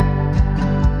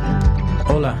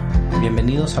Hola,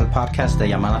 bienvenidos al podcast de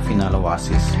Llamada Final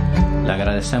Oasis. Le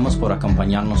agradecemos por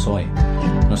acompañarnos hoy.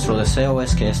 Nuestro deseo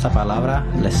es que esta palabra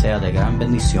le sea de gran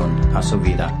bendición a su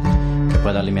vida, que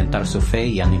pueda alimentar su fe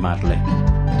y animarle.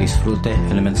 Disfrute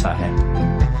el mensaje.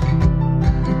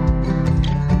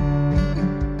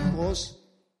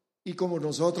 Y como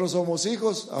nosotros somos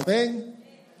hijos, amén.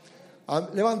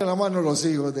 Levanten la mano los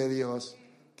hijos de Dios.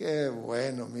 Qué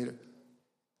bueno, mire.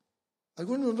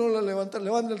 ¿Algunos no la levantan?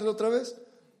 Levántenla otra vez.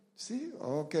 Sí,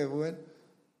 oh, qué bueno.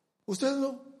 ¿Ustedes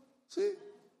no? Sí.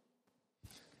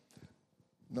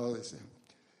 No deseo.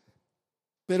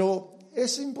 Pero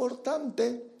es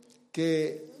importante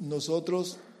que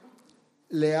nosotros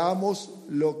leamos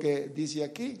lo que dice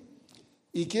aquí.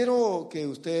 Y quiero que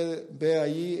usted vea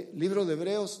allí, libro de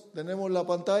Hebreos, tenemos la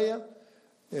pantalla,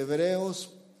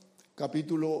 Hebreos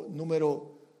capítulo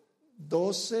número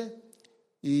 12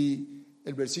 y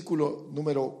el versículo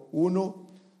número 1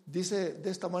 dice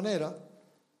de esta manera: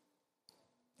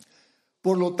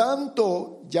 por lo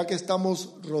tanto, ya que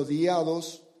estamos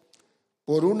rodeados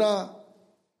por una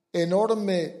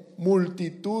enorme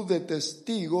multitud de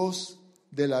testigos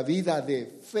de la vida de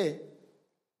fe,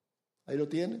 ahí lo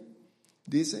tiene.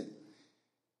 Dice,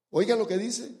 oiga lo que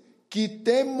dice: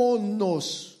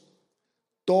 quitémonos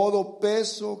todo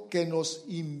peso que nos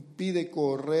impide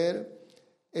correr,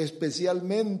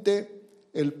 especialmente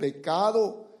el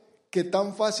pecado que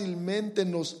tan fácilmente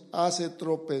nos hace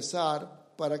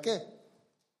tropezar. ¿Para qué?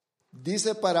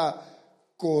 Dice, para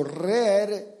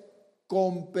correr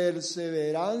con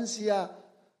perseverancia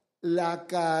la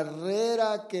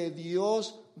carrera que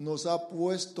Dios nos ha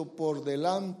puesto por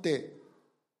delante.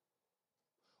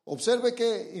 Observe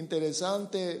qué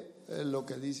interesante lo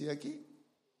que dice aquí,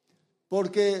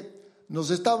 porque nos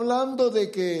está hablando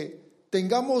de que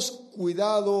tengamos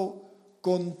cuidado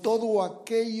con todo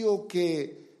aquello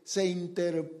que se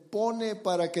interpone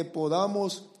para que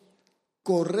podamos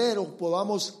correr o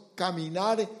podamos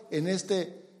caminar en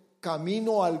este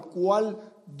camino al cual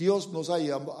Dios nos ha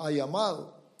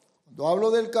llamado. Cuando hablo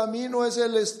del camino, es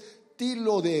el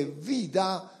estilo de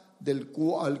vida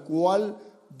al cual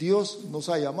Dios nos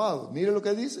ha llamado. Mire lo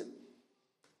que dice: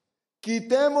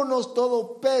 quitémonos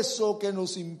todo peso que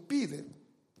nos impide,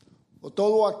 o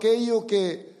todo aquello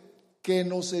que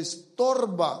nos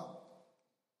estorba.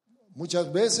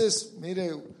 Muchas veces,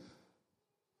 mire,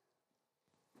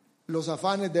 los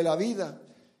afanes de la vida: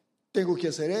 tengo que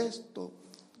hacer esto,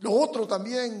 lo otro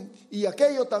también, y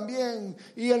aquello también,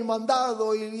 y el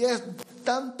mandado, y es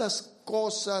tantas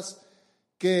cosas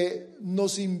que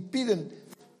nos impiden.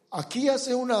 Aquí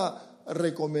hace una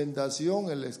recomendación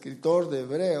el escritor de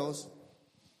Hebreos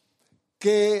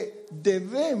que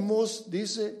debemos,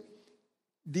 dice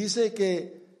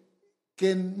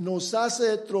que nos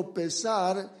hace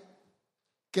tropezar,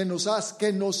 que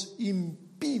nos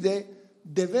impide.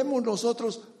 Debemos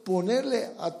nosotros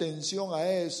ponerle atención a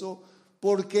eso,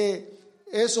 porque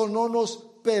eso no nos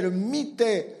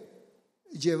permite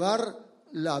llevar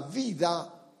la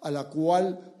vida a la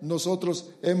cual nosotros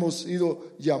hemos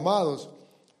sido llamados.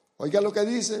 Oiga lo que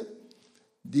dice.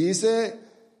 Dice,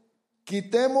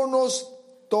 quitémonos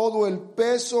todo el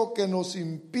peso que nos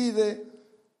impide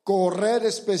correr,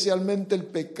 especialmente el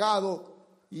pecado.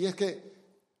 Y es que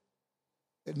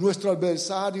nuestro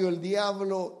adversario, el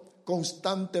diablo,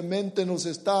 constantemente nos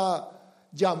está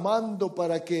llamando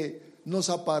para que nos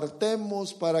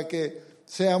apartemos, para que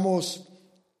seamos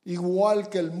igual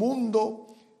que el mundo.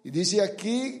 Y dice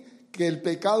aquí que el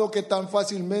pecado que tan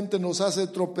fácilmente nos hace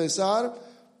tropezar,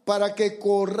 para que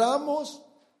corramos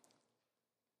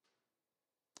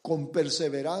con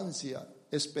perseverancia,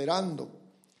 esperando.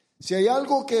 Si hay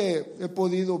algo que he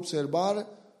podido observar,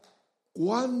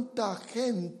 cuánta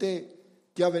gente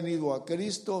que ha venido a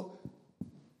Cristo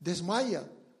desmaya.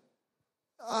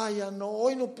 Ya no,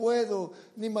 hoy no puedo,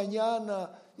 ni mañana.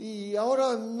 Y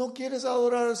ahora no quieres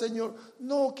adorar al Señor.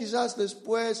 No, quizás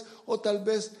después, o tal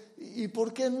vez. ¿Y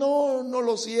por qué no? No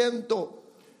lo siento.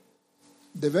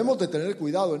 Debemos de tener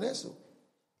cuidado en eso.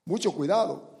 Mucho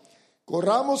cuidado.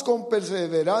 Corramos con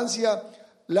perseverancia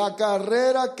la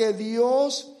carrera que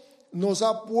Dios nos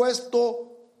ha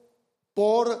puesto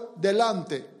por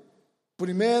delante.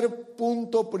 Primer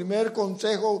punto, primer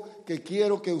consejo que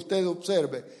quiero que usted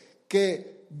observe,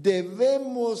 que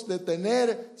debemos de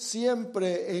tener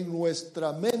siempre en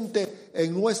nuestra mente,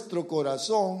 en nuestro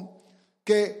corazón,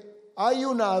 que hay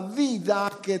una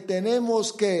vida que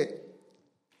tenemos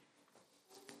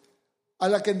a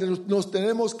la que nos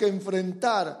tenemos que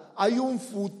enfrentar. Hay un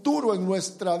futuro en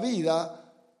nuestra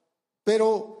vida,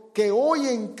 pero que hoy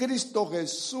en Cristo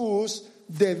Jesús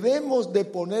debemos de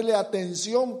ponerle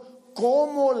atención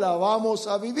cómo la vamos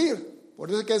a vivir. Por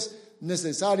eso es que es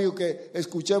necesario que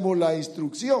escuchemos la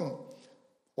instrucción.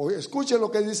 O escuche lo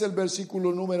que dice el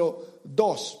versículo número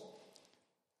 2.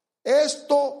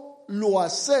 Esto lo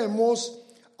hacemos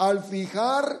al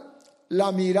fijar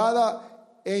la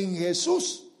mirada en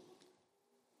Jesús.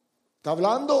 Está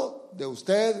hablando de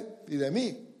usted y de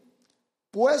mí.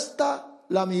 Puesta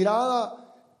la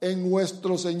mirada en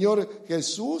nuestro Señor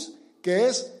Jesús, que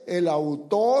es el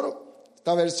autor.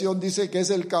 Esta versión dice que es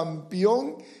el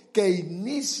campeón que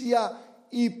inicia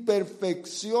y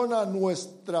perfecciona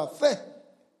nuestra fe.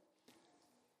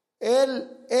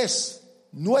 Él es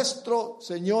nuestro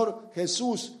Señor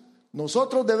Jesús.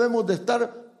 Nosotros debemos de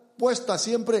estar puesta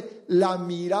siempre la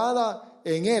mirada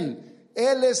en Él.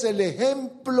 Él es el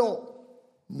ejemplo,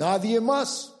 nadie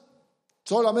más,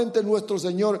 solamente nuestro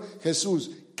Señor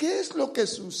Jesús. ¿Qué es lo que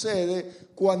sucede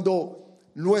cuando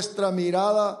nuestra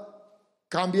mirada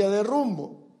cambia de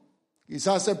rumbo?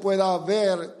 Quizás se pueda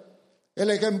ver el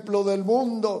ejemplo del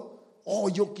mundo. Oh,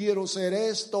 yo quiero ser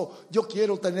esto, yo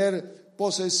quiero tener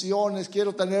posesiones,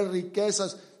 quiero tener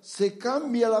riquezas. Se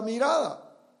cambia la mirada.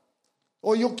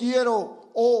 O yo quiero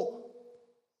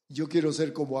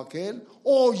ser como aquel,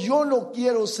 o yo no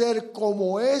quiero ser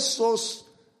como esos.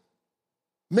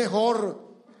 Mejor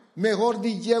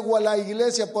ni llego a la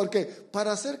iglesia, porque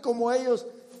para ser como ellos,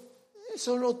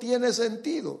 eso no tiene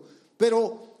sentido.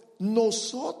 Pero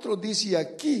nosotros, dice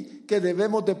aquí, que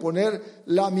debemos de poner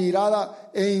la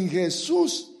mirada en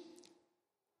Jesús.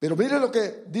 Pero mire lo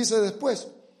que dice después.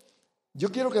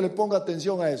 Yo quiero que le ponga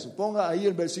atención a eso. Ponga ahí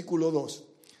el versículo 2.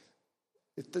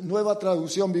 Nueva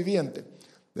traducción viviente.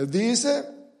 Dice: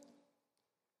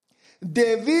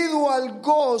 debido al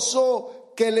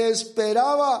gozo que le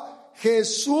esperaba,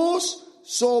 Jesús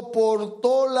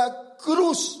soportó la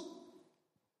cruz.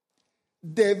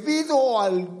 Debido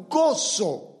al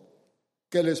gozo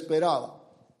que le esperaba.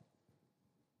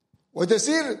 Es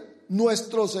decir,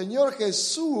 nuestro Señor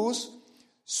Jesús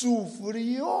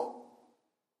sufrió,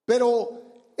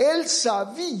 pero Él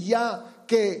sabía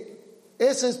que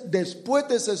después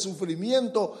de ese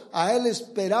sufrimiento, a Él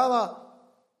esperaba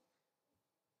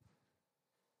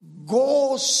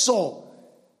gozo.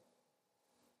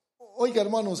 Oiga,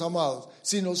 hermanos amados,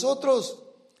 si nosotros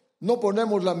no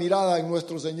ponemos la mirada en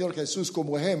nuestro Señor Jesús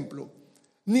como ejemplo,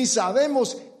 ni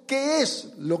sabemos qué es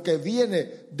lo que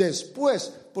viene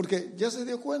después, porque ya se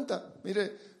dio cuenta,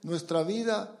 mire, nuestra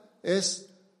vida es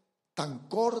tan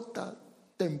corta,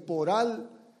 temporal,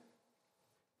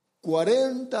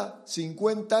 40,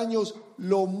 50 años,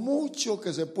 lo mucho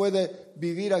que se puede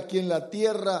vivir aquí en la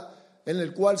tierra, en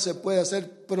el cual se puede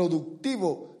hacer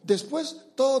productivo. Después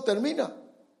todo termina.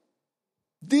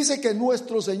 Dice que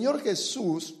nuestro Señor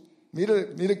Jesús,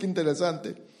 mire qué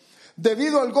interesante,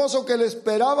 debido al gozo que le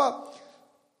esperaba,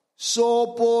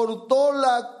 soportó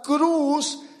la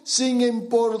cruz sin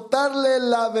importarle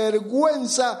la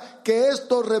vergüenza que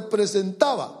esto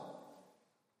representaba.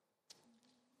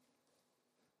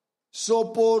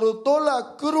 Soportó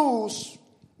la cruz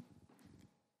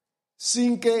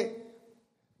sin que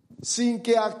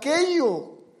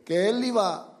aquello que él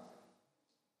iba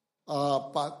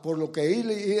por lo que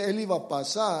él iba a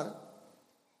pasar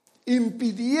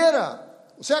impidiera.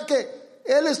 O sea que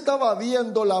él estaba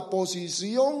viendo la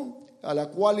posición a la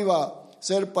cual iba a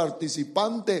ser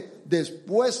participante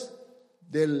después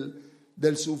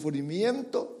del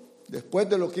sufrimiento, después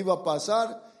de lo que iba a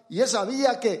pasar, y él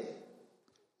sabía que,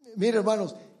 mire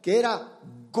hermanos, que era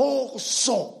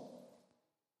gozo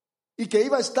y que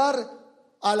iba a estar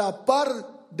a la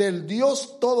par del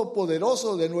Dios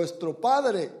Todopoderoso, de nuestro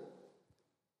Padre.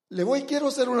 Quiero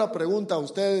hacer una pregunta a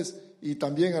ustedes y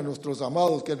también a nuestros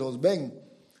amados que nos ven,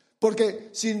 porque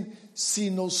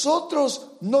si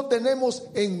nosotros no tenemos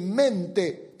en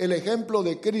mente el ejemplo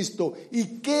de Cristo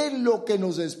y qué es lo que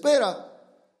nos espera,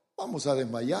 vamos a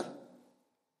desmayar.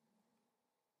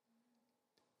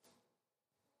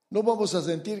 No vamos a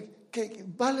sentir que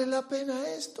vale la pena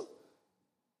esto.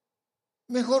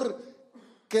 Mejor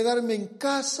quedarme en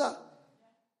casa.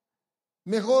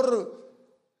 Mejor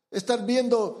estar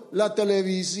viendo la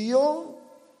televisión.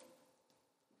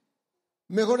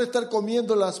 Mejor estar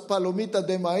comiendo las palomitas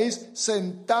de maíz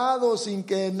sentado sin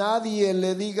que nadie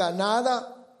le diga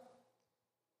nada.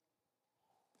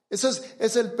 Ese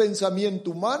es el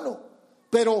pensamiento humano.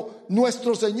 Pero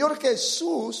nuestro Señor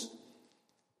Jesús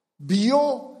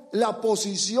vio la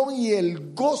posición y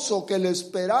el gozo que le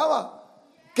esperaba,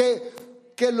 que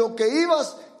lo que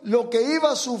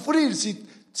iba a sufrir,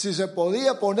 si se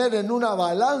podía poner en una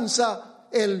balanza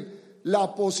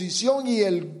la posición y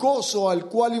el gozo al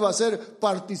cual iba a ser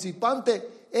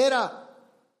participante, era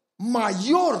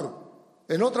mayor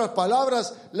En otras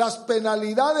palabras, las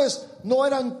penalidades no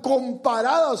eran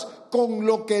comparadas con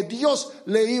lo que Dios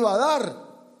le iba a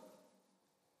dar.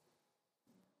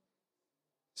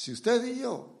 Si usted y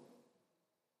yo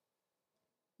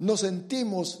nos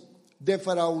sentimos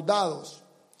defraudados,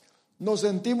 nos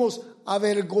sentimos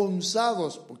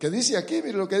avergonzados, porque dice aquí,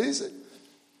 mire lo que dice.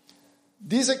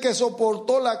 Dice que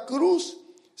soportó la cruz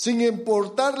sin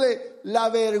importarle la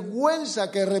vergüenza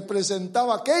que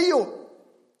representaba aquello.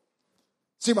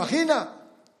 ¿Se imagina?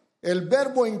 El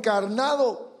Verbo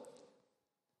encarnado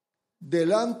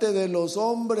delante de los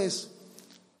hombres,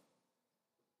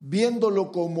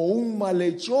 viéndolo como un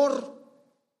malhechor.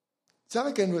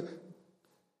 ¿Sabe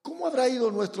cómo habrá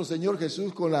ido nuestro Señor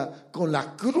Jesús con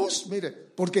la cruz? Mire,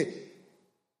 porque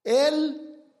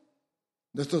Él,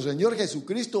 nuestro Señor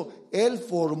Jesucristo, Él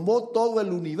formó todo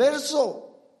el universo.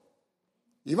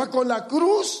 Iba con la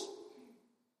cruz,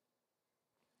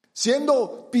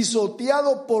 siendo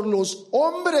pisoteado por los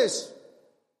hombres.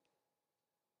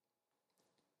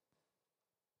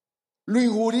 Lo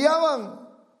injuriaban,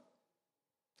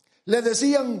 le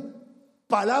decían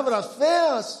palabras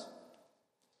feas.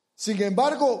 Sin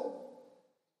embargo,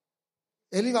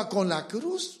 Él iba con la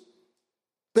cruz.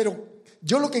 Pero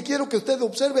yo lo que quiero que usted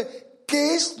observe,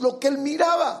 ¿qué es lo que Él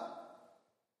miraba?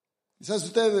 Quizás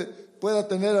usted pueda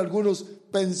tener algunos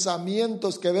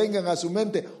pensamientos que vengan a su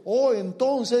mente.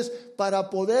 Entonces, para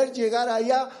poder llegar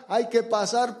allá hay que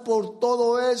pasar por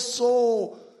todo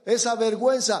eso, esa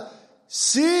vergüenza.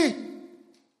 Sí,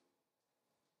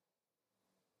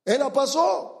 Él la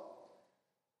pasó.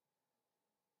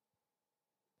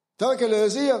 ¿Sabe qué le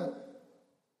decían?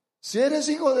 Si eres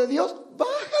hijo de Dios,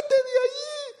 bájate de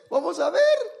allí, vamos a ver.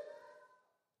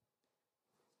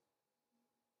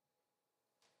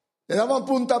 Le daban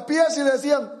puntapiés y le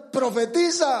decían,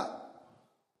 profetiza.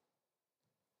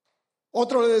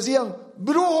 Otros le decían,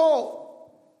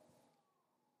 brujo.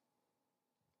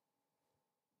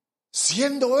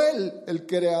 Siendo Él el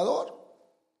creador.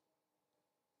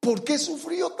 ¿Por qué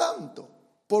sufrió tanto?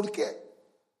 ¿Por qué?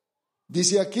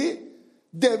 Dice aquí,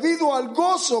 debido al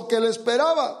gozo que le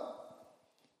esperaba.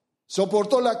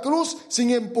 Soportó la cruz sin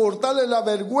importarle la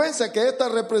vergüenza que ésta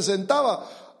representaba.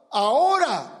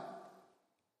 Ahora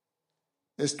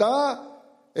está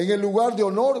en el lugar de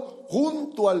honor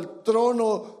junto al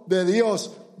trono de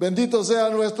Dios. Bendito sea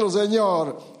nuestro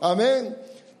Señor. Amén.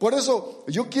 Por eso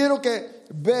yo quiero que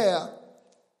vea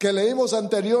que leímos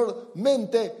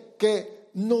anteriormente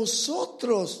que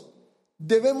nosotros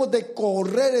debemos de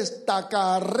correr esta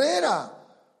carrera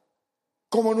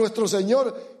como nuestro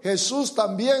Señor Jesús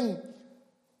también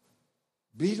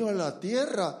vino a la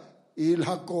tierra y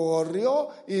la corrió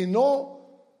y no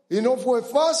fue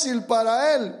fácil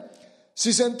para Él.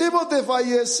 Si sentimos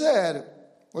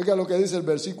desfallecer, oiga lo que dice el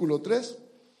versículo 3,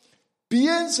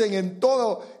 piensen en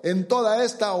toda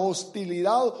esta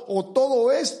hostilidad o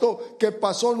todo esto que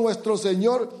pasó nuestro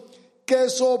Señor, que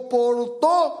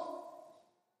soportó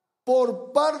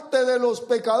por parte de los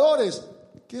pecadores.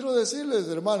 Quiero decirles,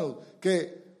 hermanos,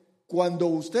 que cuando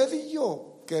usted y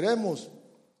yo queremos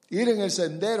ir en el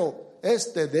sendero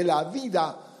de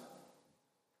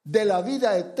la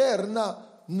vida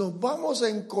eterna, nos vamos a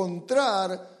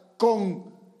encontrar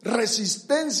con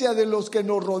resistencia de los que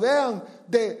nos rodean,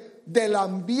 del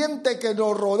ambiente que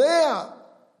nos rodea,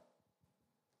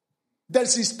 del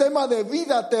sistema de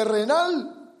vida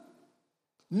terrenal.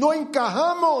 No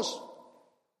encajamos.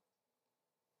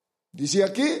 Dice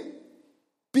aquí,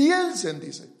 piensen,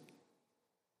 dice.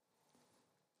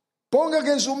 Pongan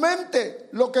en su mente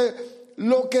lo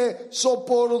que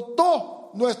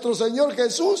soportó nuestro Señor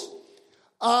Jesús.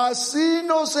 Así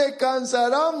no se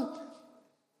cansarán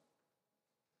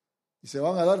y se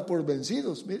van a dar por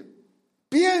vencidos. Miren,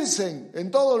 piensen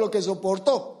en todo lo que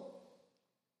soportó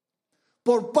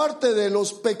por parte de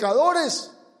los pecadores.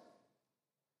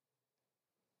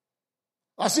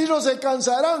 Así no se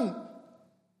cansarán.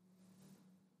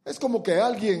 Es como que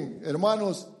alguien,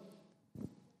 hermanos,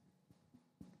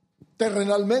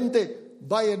 terrenalmente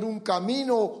vaya en un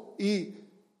camino y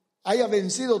haya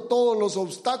vencido todos los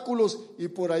obstáculos y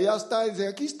por allá está y dice,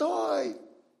 aquí estoy,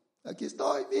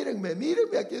 mírenme,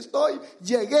 aquí estoy,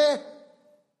 llegué,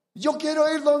 yo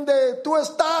quiero ir donde tú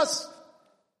estás.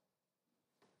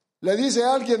 Le dice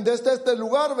a alguien desde este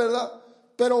lugar, ¿verdad?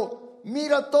 Pero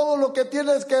mira todo lo que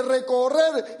tienes que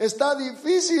recorrer, está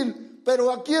difícil,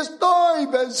 pero aquí estoy,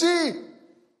 vencí.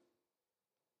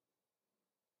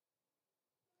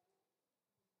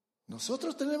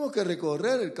 Nosotros tenemos que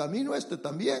recorrer el camino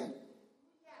también.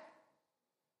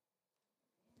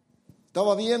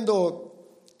 Estaba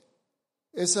viendo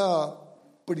esa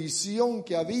prisión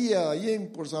que había ahí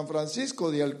por San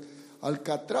Francisco de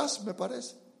Alcatraz, me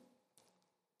parece.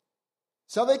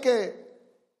 ¿Sabe que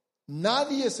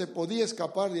nadie se podía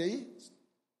escapar de ahí?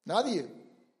 Nadie.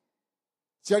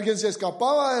 Si alguien se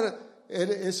escapaba,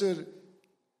 eso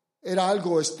era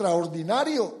algo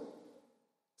extraordinario.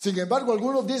 Sin embargo,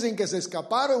 algunos dicen que se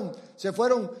escaparon, se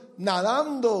fueron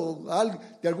nadando,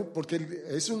 porque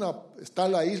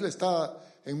la isla está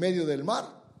en medio del mar,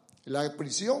 la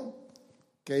prisión,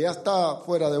 que ya está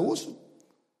fuera de uso.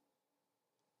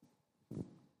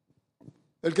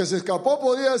 El que se escapó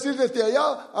podía decir desde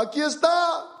allá: aquí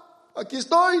está, aquí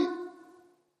estoy,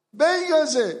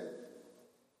 vénganse.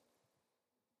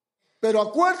 Pero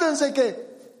acuérdense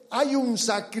que hay un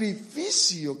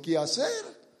sacrificio que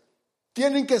hacer.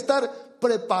 Tienen que estar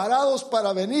preparados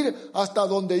para venir hasta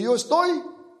donde yo estoy.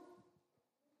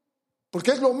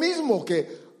 Porque es lo mismo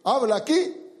que habla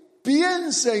aquí.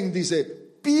 Piensen, dice,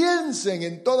 piensen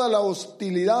en toda la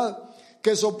hostilidad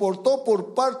que soportó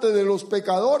por parte de los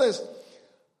pecadores.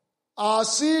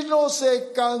 Así no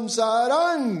se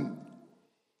cansarán,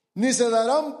 ni se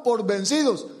darán por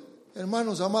vencidos.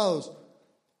 Hermanos amados,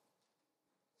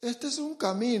 este es un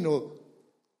camino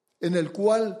al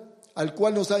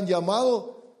cual nos han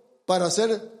llamado para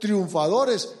ser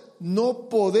triunfadores. No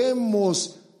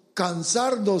podemos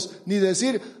cansarnos ni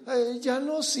decir: ya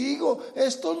no sigo,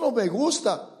 esto no me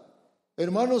gusta.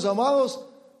 Hermanos amados,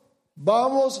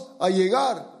 vamos a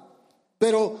llegar,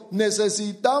 pero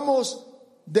necesitamos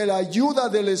de la ayuda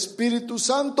del Espíritu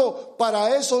Santo.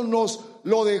 Para eso nos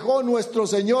lo dejó nuestro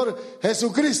Señor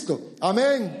Jesucristo.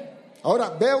 Amén.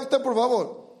 Ahora, vea usted por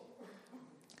favor.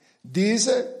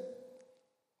 Dice,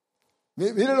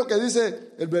 mire lo que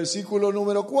dice el versículo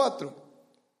número 4.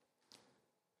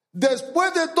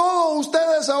 Después de todo,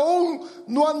 ustedes aún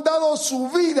no han dado su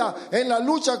vida en la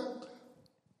lucha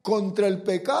contra el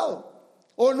pecado,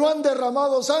 o no han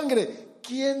derramado sangre.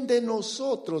 ¿Quién de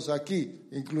nosotros aquí,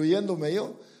 incluyéndome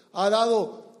yo, ha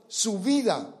dado su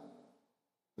vida?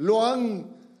 Lo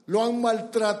han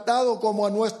maltratado como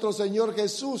a nuestro Señor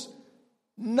Jesús.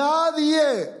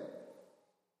 Nadie.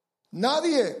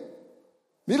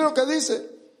 Mire lo que dice: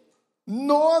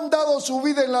 no han dado su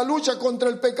vida en la lucha contra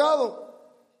el pecado.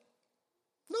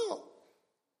 No.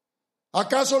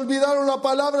 ¿Acaso olvidaron la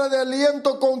palabra de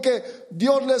aliento con que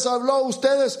Dios les habló a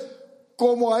ustedes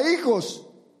como a hijos?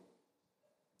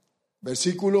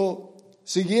 Versículo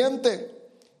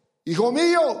siguiente: hijo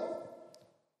mío,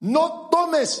 no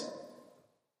tomes,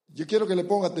 yo quiero que le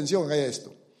ponga atención a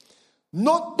esto,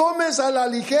 no tomes a la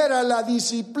ligera la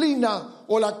disciplina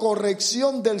o la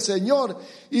corrección del Señor,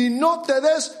 y no te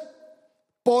des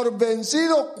por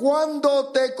vencido cuando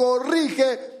te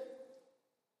corrige.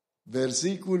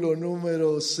 Versículo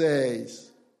número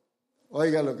 6.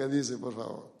 Oiga lo que dice, por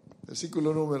favor.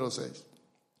 Versículo número 6.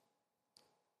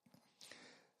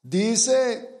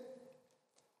 Dice: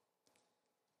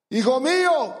 hijo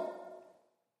mío,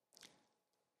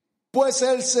 pues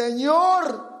el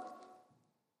Señor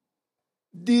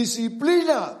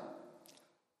disciplina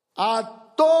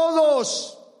a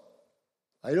todos.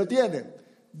 Ahí lo tienen.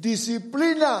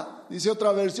 Disciplina, dice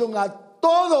otra versión, a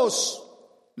todos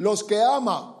los que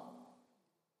ama.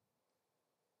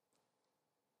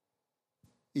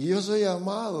 Y yo soy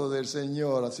amado del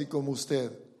Señor, así como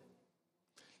usted,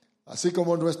 así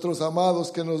como nuestros amados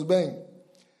que nos ven.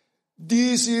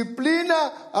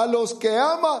 Disciplina a los que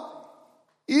ama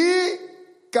y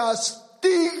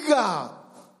castiga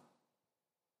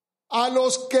a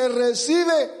los que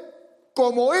recibe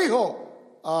como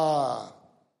hijo.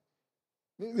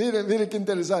 Mire qué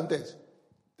interesante es.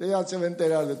 Usted ya se va a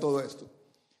enterar de todo esto.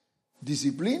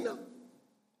 Disciplina.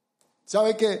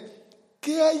 ¿Sabe qué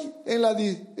hay en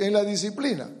la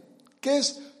disciplina? ¿Qué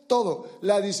es todo?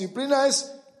 La disciplina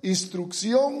es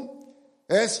instrucción,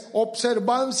 es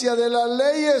observancia de las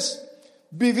leyes,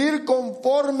 vivir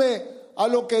conforme a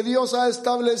lo que Dios ha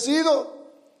establecido.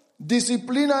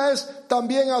 Disciplina es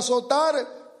también azotar,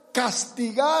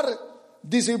 castigar.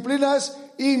 Disciplina es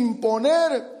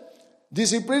imponer.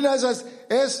 Disciplina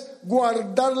es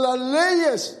guardar las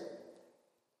leyes.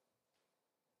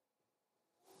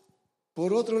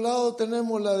 Por otro lado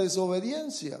tenemos la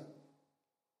desobediencia.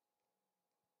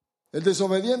 El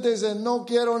desobediente dice: no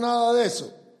quiero nada de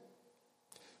eso.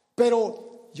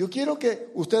 Pero yo quiero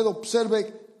que usted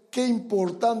observe qué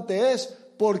importante es,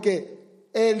 porque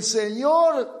el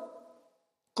Señor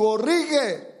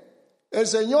corrige, el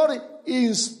Señor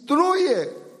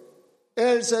instruye,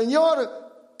 el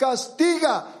Señor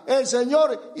castiga, el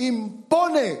Señor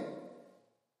impone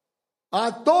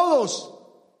a todos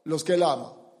los que Él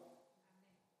ama.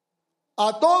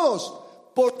 A todos,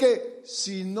 porque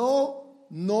si no,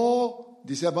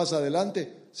 dice más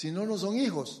adelante, si no, no son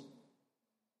hijos.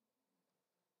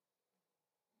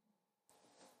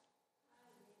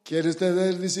 ¿Quiere usted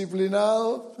ser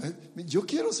disciplinado? Yo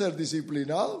quiero ser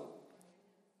disciplinado.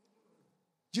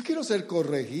 Yo quiero ser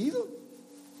corregido.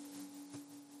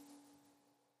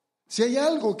 Si hay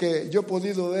algo que yo he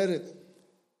podido ver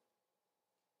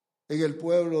en el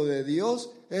pueblo de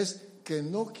Dios, es que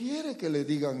no quiere que le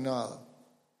digan nada.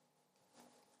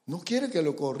 No quiere que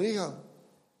lo corrijan.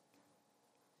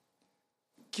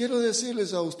 Quiero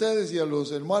decirles a ustedes y a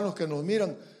los hermanos que nos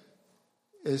miran,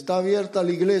 está abierta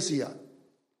la iglesia.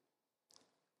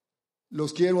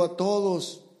 Los quiero a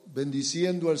todos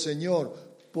bendiciendo al Señor.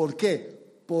 ¿Por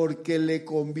qué? Porque le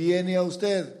conviene a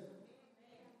usted.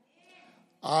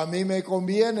 A mí me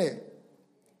conviene.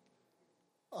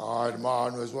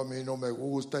 Hermano, eso a mí no me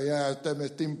gusta, ya usted me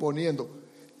está imponiendo.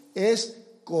 Es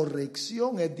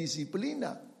corrección, es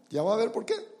disciplina. Ya va a ver por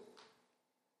qué.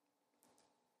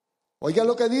 Oiga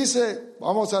lo que dice,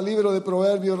 vamos al libro de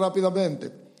Proverbios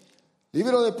rápidamente.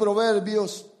 Libro de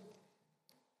Proverbios,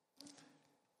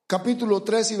 capítulo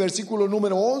 3 y versículo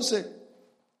número 11.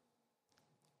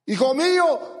 Hijo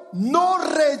mío, no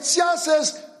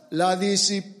rechaces la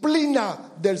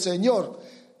disciplina del Señor,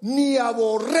 ni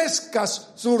aborrezcas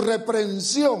su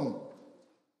reprensión.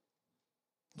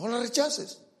 No la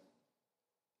rechaces.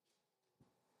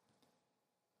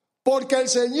 Porque el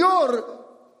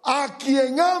Señor a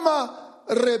quien ama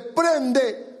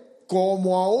reprende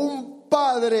como un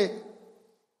padre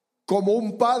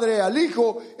al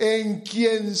hijo en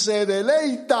quien se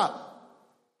deleita.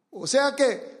 O sea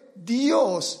que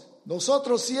Dios,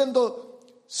 nosotros siendo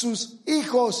sus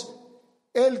hijos,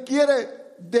 Él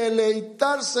quiere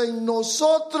deleitarse en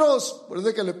nosotros. Por eso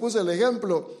es que le puse el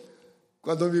ejemplo.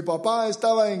 Cuando mi papá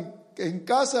estaba en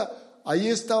casa, ahí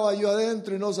estaba yo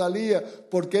adentro y no salía,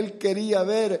 porque él quería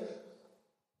ver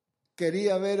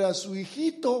a su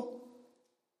hijito.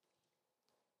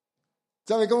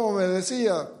 ¿Sabe cómo me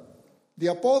decía de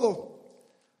apodo?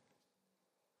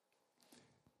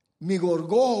 Mi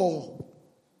gorgojo.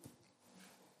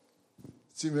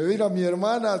 Si me mira mi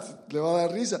hermana, le va a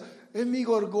dar risa. Es mi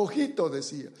gorgojito,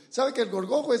 decía. ¿Sabe que el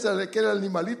gorgojo es que era el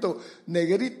animalito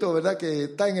negrito, verdad? Que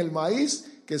está en el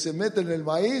maíz, que se mete en el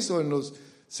maíz o en los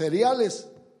cereales.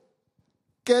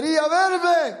 Quería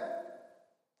verme.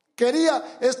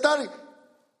 Quería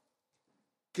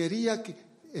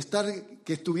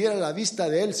que estuviera a la vista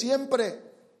de Él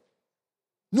siempre.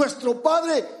 Nuestro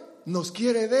Padre nos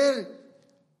quiere ver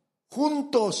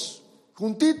juntos,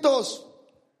 juntitos,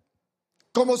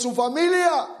 como su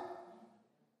familia.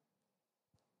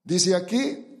 Dice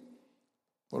aquí,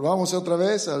 volvamos otra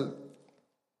vez al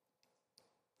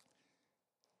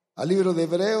libro de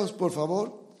Hebreos, por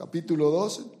favor, capítulo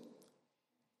 12.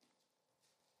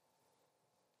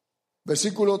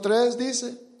 Versículo 3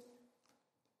 dice,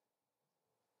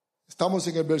 estamos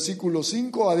en el versículo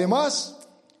 5, además,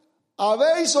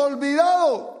 habéis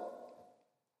olvidado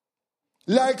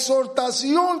la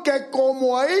exhortación que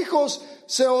como a hijos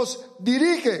se os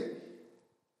dirige.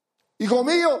 Hijo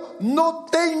mío, no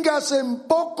tengas en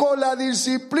poco la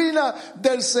disciplina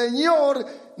del Señor,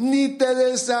 ni te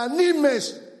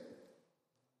desanimes.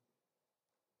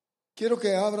 Quiero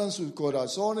que abran sus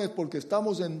corazones porque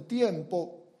estamos en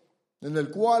tiempo en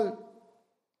el cual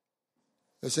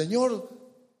el Señor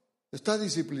está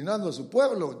disciplinando a su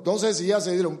pueblo. No sé si ya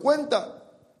se dieron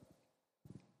cuenta.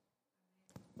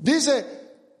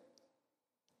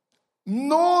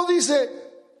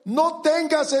 No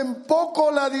tengas en poco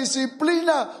la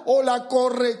disciplina o la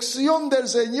corrección del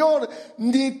Señor,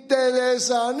 ni te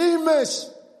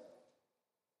desanimes.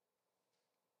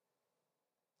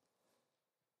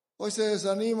 Hoy se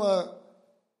desanima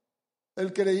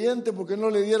el creyente porque no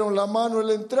le dieron la mano en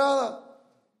la entrada,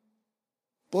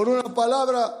 por una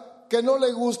palabra que no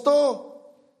le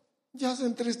gustó, ya se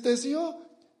entristeció.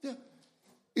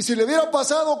 Y si le hubiera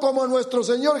pasado como a nuestro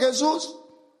Señor Jesús,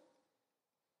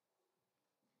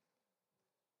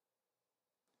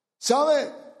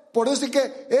 ¿sabe? Por eso es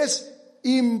que es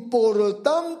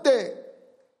importante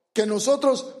que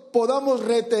nosotros podamos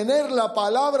retener la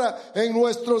palabra en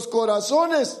nuestros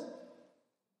corazones.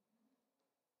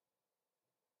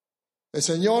 El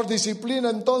Señor disciplina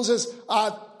entonces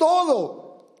a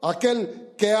todo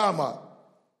aquel que ama.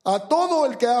 A todo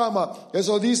el que ama.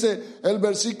 Eso dice el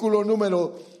versículo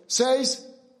número 6.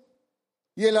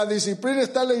 Y en la disciplina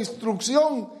está la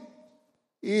instrucción.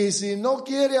 Y si no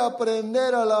quiere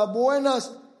aprender a las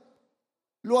buenas,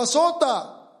 lo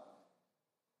azota.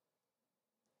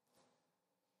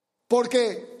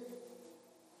 Porque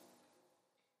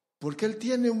Él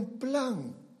tiene un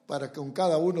plan para con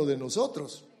cada uno de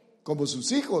nosotros, como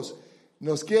sus hijos.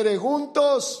 Nos quiere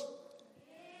juntos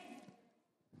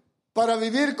para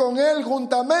vivir con Él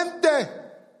juntamente.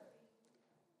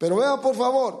 Pero vean por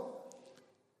favor,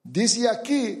 dice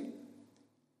aquí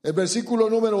el versículo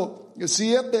número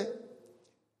 7,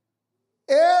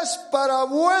 es para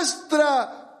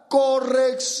vuestra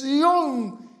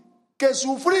corrección que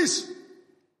sufrís.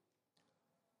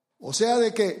 O sea,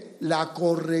 de que la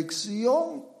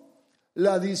corrección,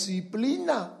 la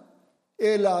disciplina,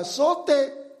 el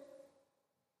azote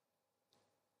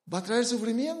va a traer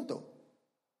sufrimiento.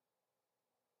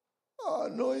 Ah,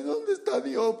 no, ¿y dónde está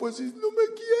Dios? Pues si no me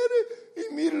quiere,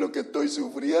 y mire lo que estoy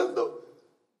sufriendo.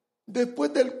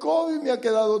 Después del COVID me ha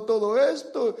quedado todo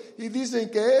esto, y dicen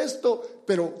que esto,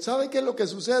 pero ¿sabe qué es lo que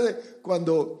sucede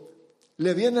cuando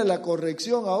le viene la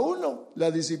corrección a uno, la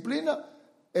disciplina?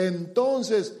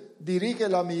 Entonces dirige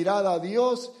la mirada a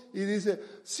Dios y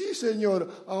dice, sí,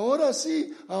 Señor, ahora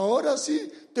sí,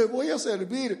 te voy a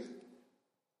servir.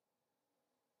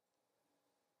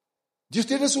 Dios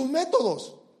tiene sus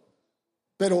métodos,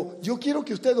 pero yo quiero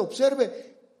que usted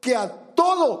observe que a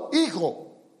todo hijo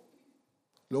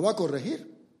lo va a corregir.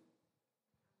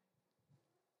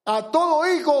 A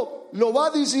todo hijo lo va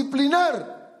a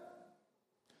disciplinar,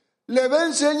 le va a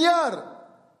enseñar.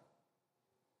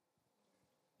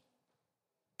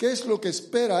 ¿Qué es lo que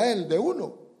espera Él de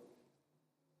uno?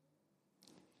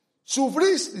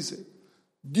 Sufrís, dice.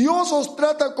 Dios os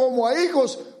trata como a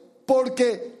hijos,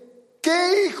 porque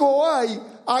 ¿qué hijo hay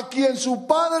a quien su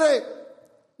padre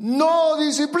no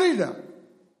disciplina?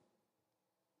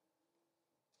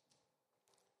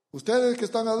 Ustedes que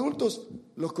están adultos,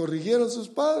 ¿los corrigieron sus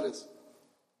padres?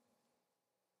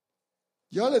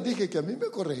 Yo les dije que a mí me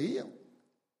corregían.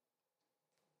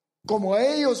 Como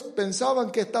ellos pensaban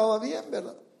que estaba bien,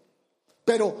 ¿verdad?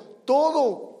 Pero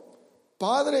todo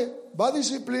padre va a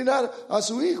disciplinar a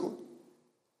su hijo.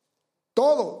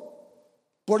 Todo.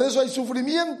 Por eso hay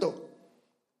sufrimiento.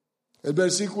 El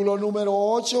versículo número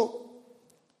 8.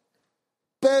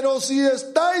 Pero si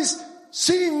estáis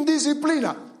sin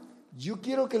disciplina. Yo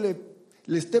quiero que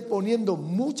le esté poniendo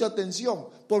mucha atención,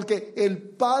 porque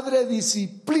el padre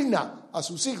disciplina a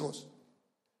sus hijos.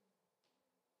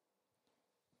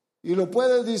 Y lo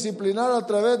puede disciplinar a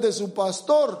través de su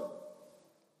pastor.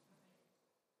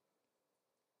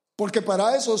 Porque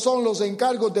para eso son los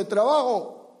encargos de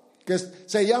trabajo, que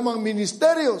se llaman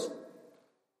ministerios.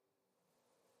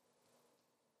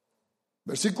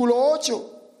 Versículo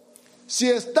 8. Si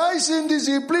estáis sin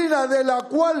disciplina, de la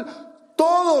cual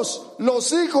todos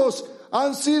los hijos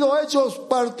han sido hechos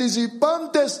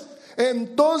participantes,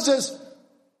 entonces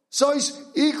sois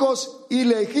hijos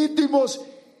ilegítimos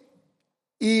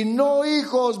y no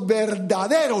hijos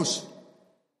verdaderos.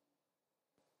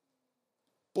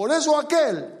 Por eso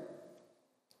aquel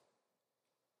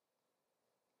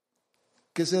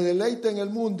que se deleita en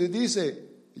el mundo y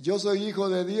dice, yo soy hijo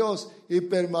de Dios, y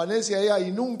permanece allá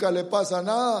y nunca le pasa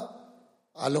nada,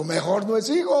 a lo mejor no es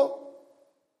hijo.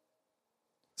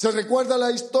 ¿Se recuerda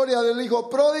la historia del hijo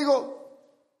pródigo?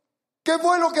 ¿Qué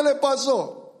fue lo que le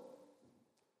pasó?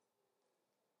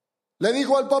 Le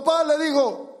dijo al papá,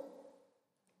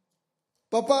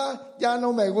 papá, ya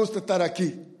no me gusta estar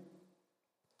aquí.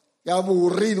 Ya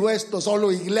aburrido esto,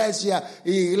 solo iglesia.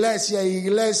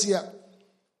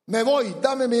 Me voy,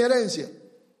 dame mi herencia.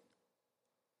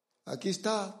 Aquí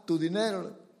está tu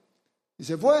dinero. Y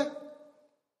se fue.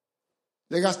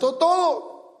 Le gastó todo.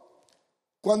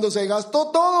 Cuando se gastó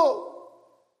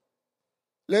todo,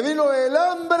 le vino el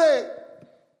hambre.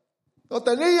 No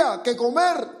tenía que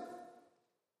comer.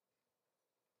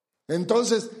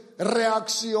 Entonces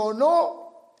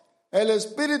reaccionó. El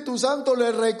Espíritu Santo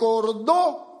le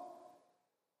recordó.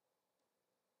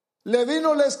 Le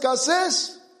vino la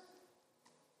escasez.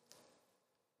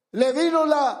 Le vino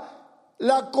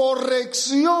la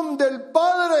corrección del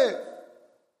Padre.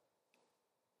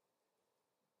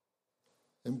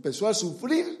 Empezó a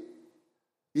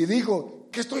sufrir y dijo,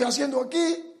 ¿qué estoy haciendo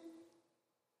aquí?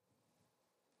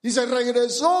 Y se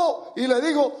regresó y le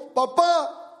dijo,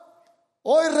 papá,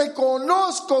 hoy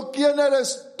reconozco quién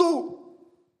eres tú.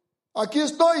 Aquí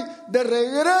estoy de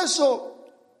regreso.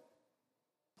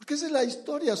 Porque esa es la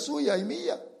historia suya y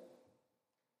mía.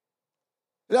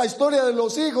 La historia de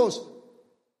los hijos.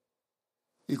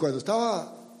 Y cuando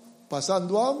estaba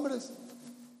pasando hambre,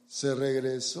 se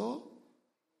regresó.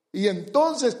 Y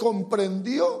entonces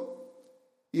comprendió.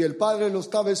 Y el padre lo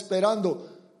estaba esperando.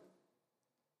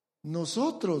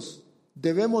 Nosotros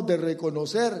debemos de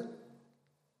reconocer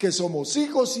que somos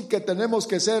hijos y que tenemos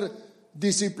que ser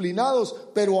disciplinados.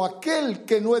 Pero aquel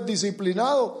que no es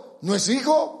disciplinado no es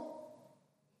hijo.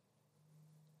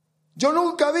 Yo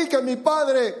nunca vi que mi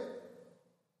padre,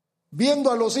 viendo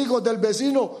a los hijos del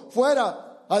vecino,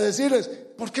 fuera a decirles,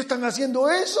 ¿por qué están haciendo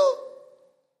eso?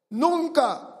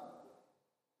 Nunca.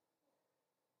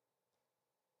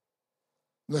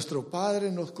 Nuestro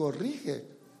Padre nos corrige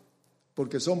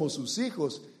porque somos sus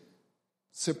hijos.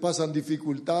 Se pasan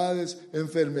dificultades,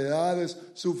 enfermedades,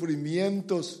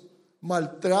 sufrimientos,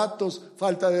 maltratos,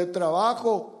 falta de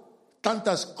trabajo,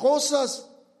 tantas cosas.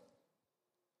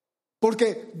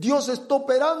 Porque Dios está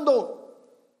operando.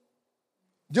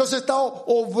 Dios está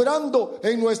obrando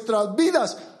en nuestras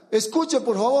vidas. Escuche,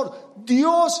 por favor,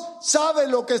 Dios sabe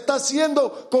lo que está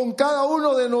haciendo con cada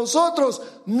uno de nosotros.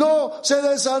 No se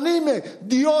desanime,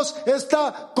 Dios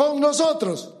está con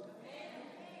nosotros.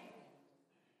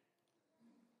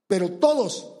 Pero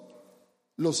todos,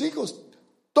 los hijos,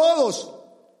 todos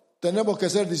tenemos que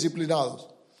ser disciplinados.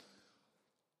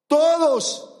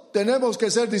 Todos tenemos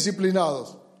que ser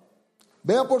disciplinados.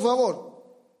 Vea, por favor.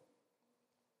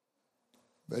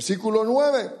 Versículo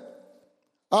 9.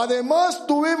 Además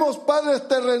tuvimos padres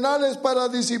terrenales para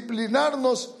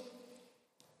disciplinarnos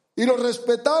y los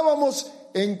respetábamos,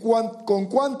 con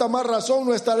cuánta más razón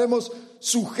no estaremos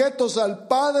sujetos al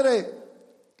Padre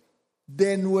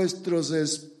de nuestros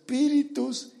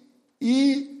espíritus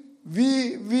y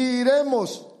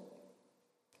viviremos.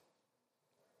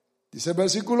 Dice el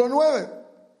versículo 9.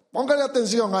 Póngale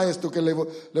atención a esto que le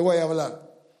voy a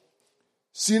hablar.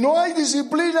 Si no hay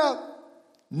disciplina,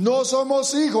 no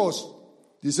somos hijos.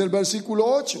 Dice el versículo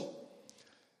 8.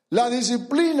 La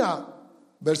disciplina,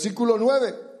 versículo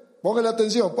 9. Póngale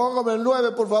atención, póngame el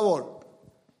 9 por favor.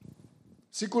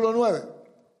 Versículo 9.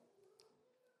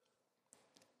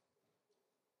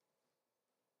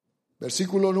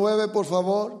 Versículo 9 por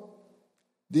favor.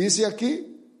 Dice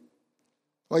aquí.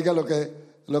 Oiga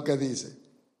lo que dice.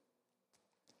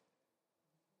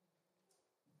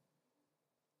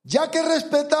 Ya que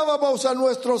respetábamos a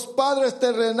nuestros padres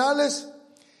terrenales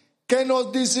que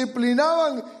nos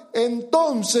disciplinaban,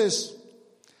 entonces,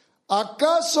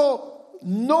 ¿acaso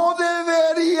no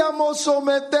deberíamos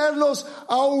someternos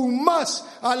aún más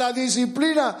a la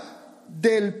disciplina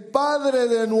del Padre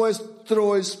de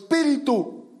nuestro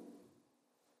espíritu?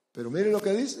 Pero mire lo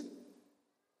que dice.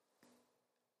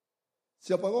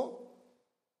 Se apagó.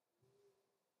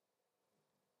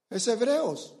 Es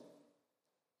Hebreos.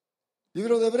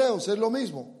 Libro de Hebreos es lo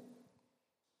mismo.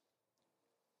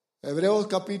 Hebreos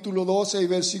capítulo 12 y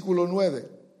versículo 9.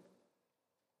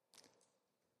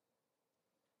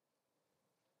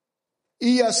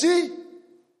 Y así,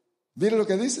 mire lo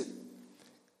que dice.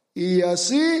 Y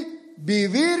así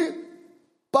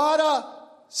vivir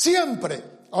para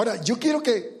siempre. Ahora, yo quiero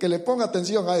que le ponga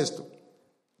atención a esto.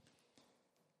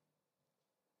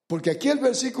 Porque aquí el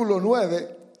versículo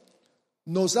 9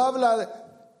 nos habla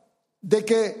de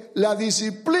que la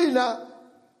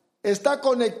disciplina está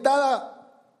conectada,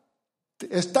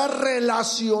 está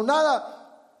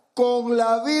relacionada con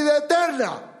la vida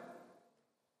eterna.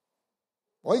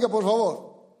 Oiga, por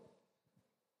favor.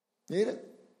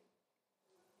 Mire.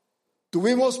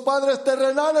 Tuvimos padres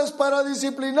terrenales para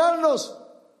disciplinarnos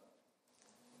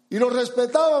y los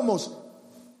respetábamos.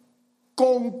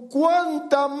 ¿Con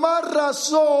cuánta más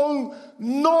razón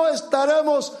no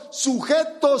estaremos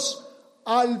sujetos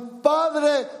al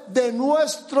Padre de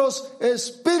nuestros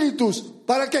espíritus?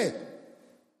 ¿Para qué?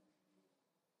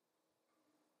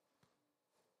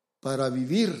 Para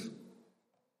vivir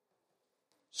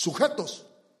sujetos,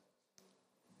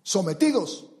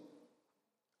 sometidos,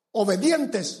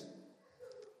 obedientes,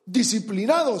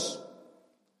 disciplinados,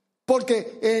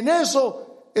 porque en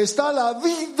eso está la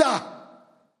vida.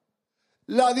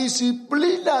 La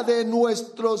disciplina de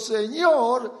nuestro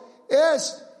Señor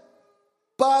es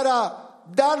para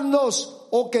darnos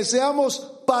o que seamos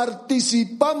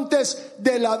participantes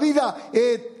de la vida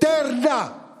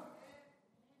eterna.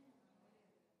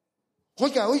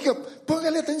 Oiga,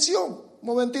 póngale atención. Un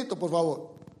momentito, por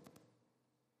favor.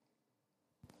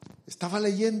 Estaba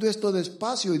leyendo esto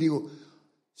despacio y digo,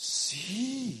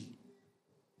 sí.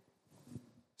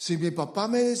 Si mi papá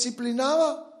me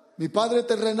disciplinaba, mi padre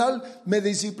terrenal me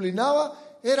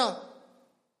disciplinaba, era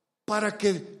para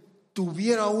que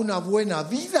tuviera una buena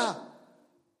vida.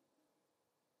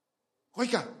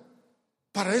 Oiga,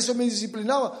 para eso me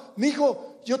disciplinaba. Mi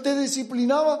hijo, yo te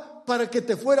disciplinaba para que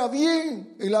te fuera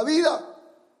bien en la vida.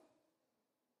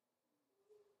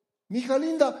 Mi hija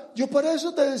linda, yo para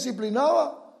eso te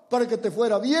disciplinaba, para que te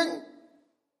fuera bien.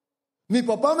 Mi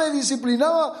papá me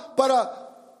disciplinaba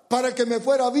para que me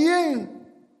fuera bien.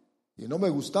 Y no me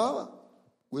gustaba.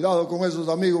 Cuidado con esos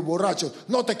amigos borrachos.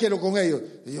 No te quiero con ellos.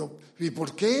 Y yo, ¿y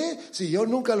por qué? Si yo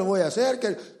nunca lo voy a hacer,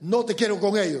 que no te quiero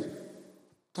con ellos.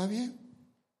 Está bien.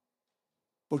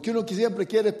 Porque uno que siempre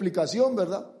quiere explicación,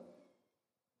 ¿verdad?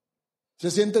 Se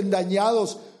sienten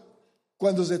dañados.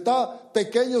 Cuando se está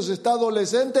pequeño, se está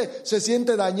adolescente, se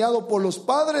siente dañado por los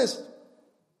padres.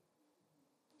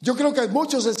 Yo creo que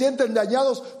muchos se sienten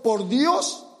dañados por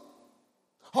Dios.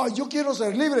 Ay, yo quiero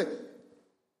ser libre.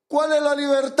 ¿Cuál es la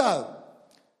libertad?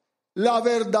 La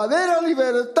verdadera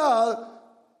libertad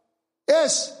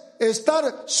es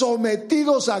estar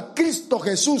sometidos a Cristo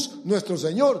Jesús, nuestro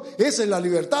Señor. Esa es la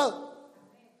libertad.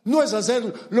 No es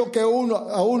hacer lo que a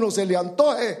uno se le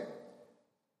antoje.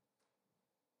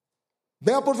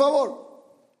 Vea, por favor.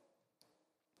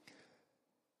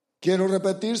 Quiero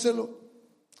repetírselo.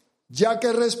 Ya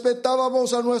que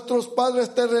respetábamos a nuestros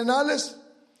padres terrenales,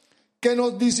 que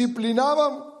nos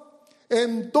disciplinaban,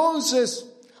 entonces,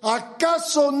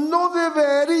 ¿acaso no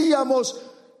deberíamos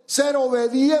ser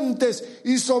obedientes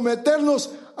y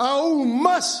someternos aún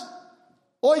más?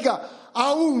 Oiga,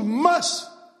 aún más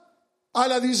a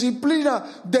la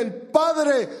disciplina del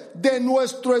Padre de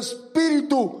nuestro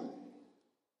espíritu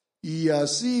y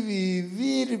así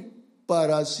vivir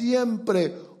para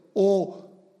siempre o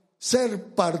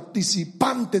ser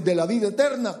participantes de la vida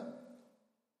eterna.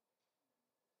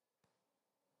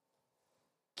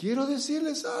 Quiero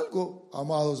decirles algo,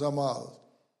 amados,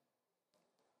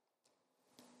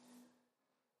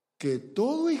 que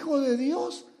todo hijo de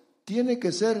Dios tiene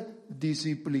que ser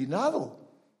disciplinado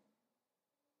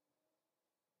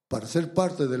para ser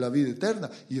parte de la vida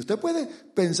eterna. Y usted puede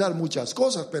pensar muchas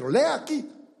cosas, pero lea aquí,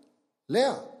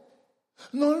 lea.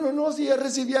 No, si ya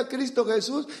recibí a Cristo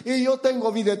Jesús y yo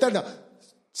tengo vida eterna.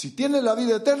 Si tiene la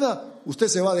vida eterna, usted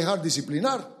se va a dejar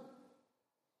disciplinar.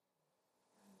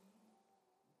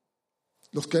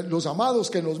 Los amados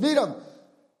que nos miran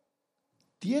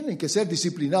tienen que ser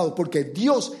disciplinados, porque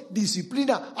Dios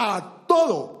disciplina a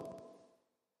todo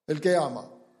el que ama,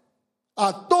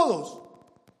 a todos,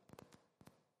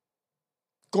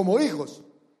 como hijos.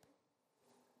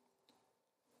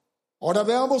 Ahora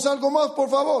veamos algo más, por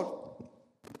favor.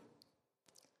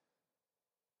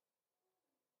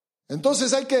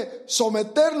 Entonces hay que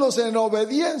someternos en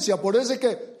obediencia. Por eso es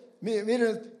que,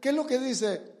 miren, ¿qué es lo que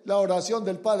dice la oración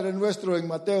del Padre Nuestro en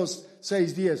Mateo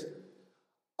 6:10?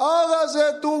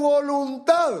 Hágase tu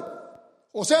voluntad.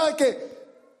 O sea que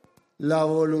la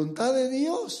voluntad de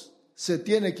Dios se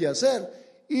tiene que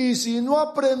hacer. Y si no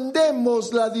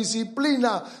aprendemos la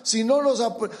disciplina, si no nos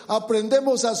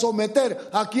aprendemos a someter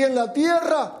aquí en la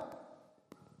tierra,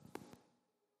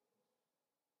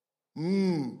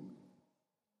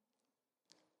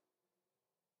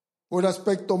 un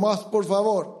aspecto más, por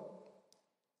favor.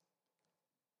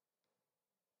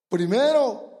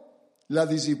 Primero, la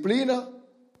disciplina,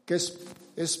 que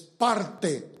es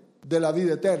parte de la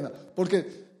vida eterna.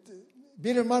 Porque,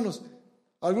 bien, hermanos,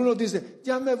 algunos dicen,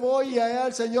 ya me voy y allá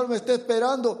el Señor me está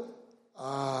esperando.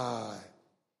 Ay,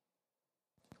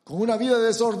 con una vida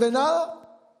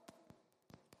desordenada,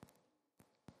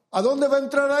 ¿a dónde va a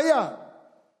entrar allá?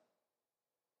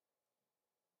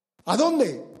 ¿A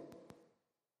dónde?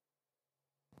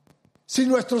 Si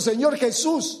nuestro Señor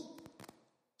Jesús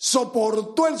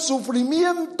soportó el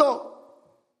sufrimiento.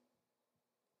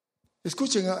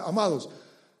 Escuchen, amados,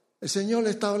 el Señor le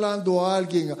está hablando a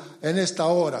alguien en esta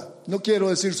hora, no quiero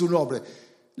decir su nombre,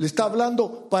 le está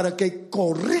hablando para que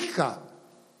corrija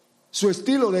su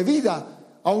estilo de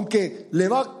vida, aunque le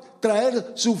va a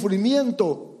traer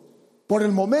sufrimiento por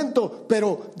el momento,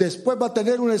 pero después va a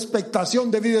tener una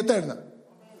expectación de vida eterna.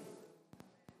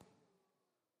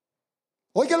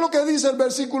 Oigan lo que dice el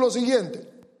versículo siguiente.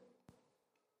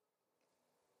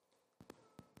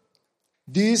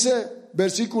 Dice,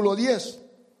 versículo 10.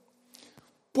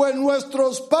 Pues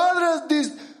nuestros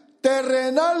padres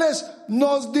terrenales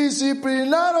nos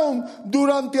disciplinaron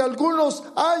durante algunos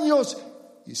años.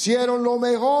 Hicieron lo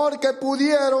mejor que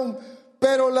pudieron,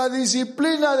 pero la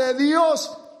disciplina de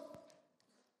Dios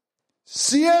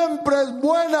siempre es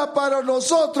buena para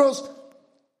nosotros.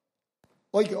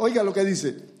 Oiga lo que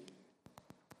dice.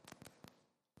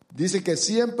 Dice que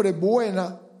siempre es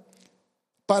buena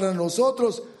para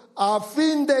nosotros, a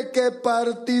fin de que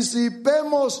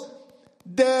participemos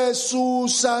de su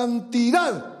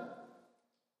santidad.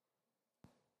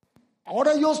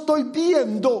 Ahora yo estoy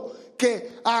viendo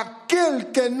que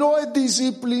aquel que no es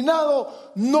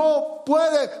disciplinado no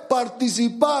puede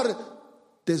participar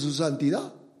de su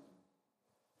santidad.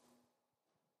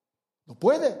 No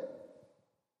puede.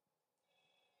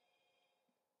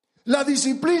 La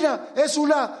disciplina es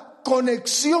una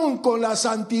conexión con la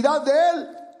santidad de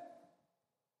Él.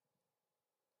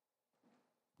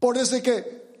 Por eso es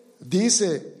que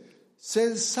dice,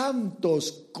 sed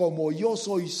santos como yo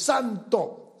soy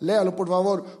santo. Léalo por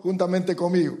favor juntamente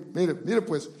conmigo. Mire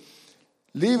pues,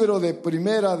 libro de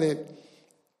primera de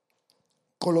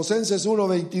Colosenses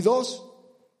 1:22.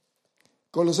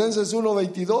 Colosenses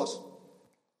 1:22.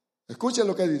 Escuchen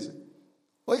lo que dice.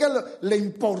 Oigan la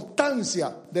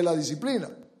importancia de la disciplina.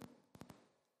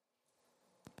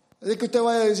 Es que usted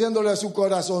vaya diciéndole a su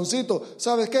corazoncito,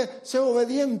 ¿sabes qué? Sé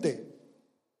obediente.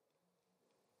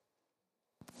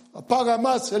 Apaga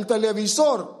más el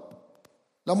televisor,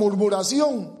 la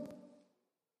murmuración.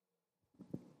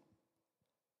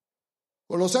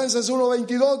 Colosenses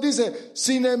 1:22 dice,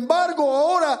 sin embargo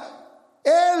ahora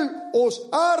Él os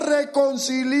ha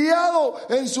reconciliado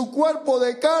en su cuerpo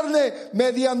de carne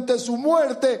mediante su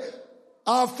muerte,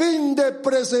 a fin de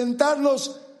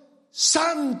presentarnos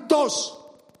santos.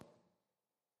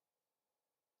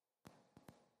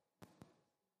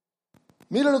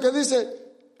 Mira lo que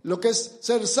dice, lo que es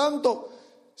ser santo,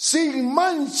 sin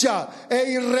mancha e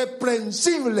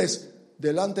irreprensibles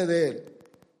delante de Él.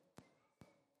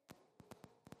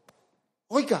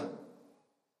 Oiga,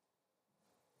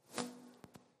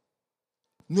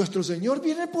 nuestro Señor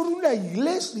viene por una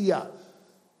iglesia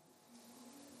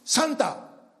santa,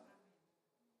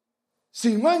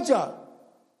 sin mancha.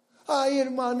 Ay,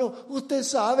 hermano, usted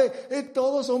sabe,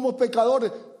 todos somos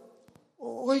pecadores.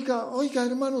 Oiga,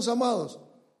 hermanos amados.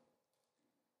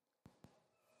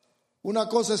 Una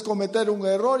cosa es cometer un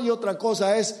error y otra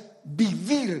cosa es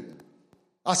vivir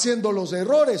haciendo los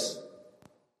errores.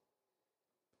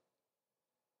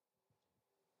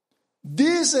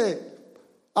 Dice,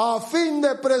 a fin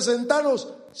de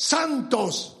presentarnos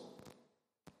santos,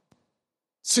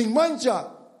 sin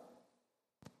mancha,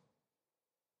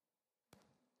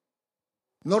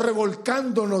 no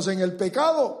revolcándonos en el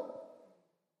pecado,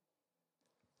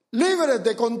 libres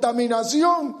de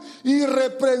contaminación,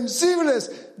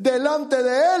 irreprensibles delante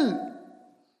de Él,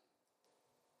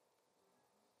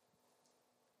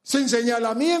 sin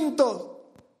señalamiento.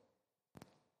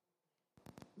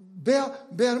 Vea,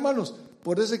 hermanos,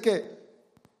 por eso es que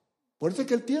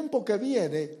el tiempo que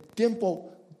viene,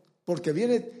 porque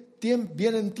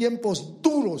vienen tiempos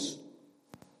duros,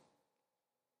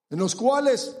 en los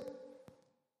cuales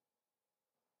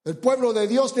el pueblo de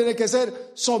Dios tiene que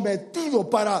ser sometido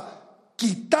para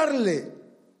quitarle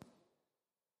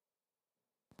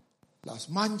las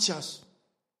manchas,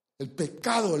 el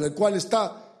pecado en el cual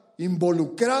está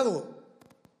involucrado.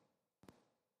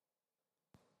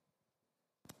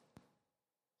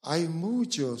 Hay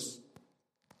muchos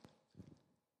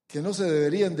que no se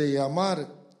deberían de llamar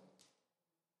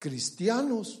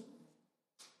cristianos.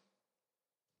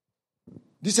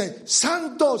 Dice,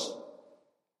 santos,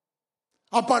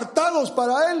 apartados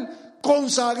para Él,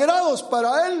 consagrados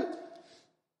para Él,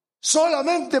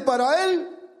 solamente para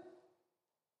Él.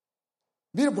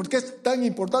 Mire, ¿por qué es tan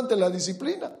importante la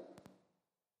disciplina?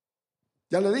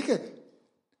 Ya le dije,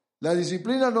 la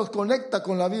disciplina nos conecta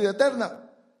con la vida eterna.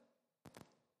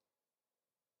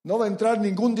 No va a entrar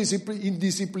ningún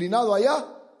indisciplinado allá.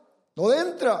 No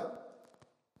entra.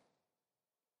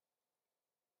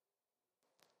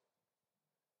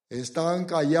 Están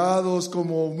callados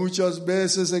como muchas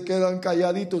veces se quedan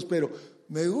calladitos, pero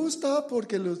me gusta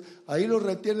porque ahí los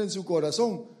retiene en su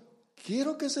corazón.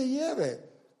 Quiero que se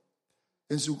lleve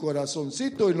en su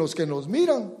corazoncito, en los que nos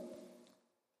miran,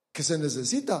 que se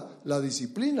necesita la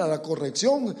disciplina, la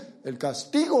corrección, el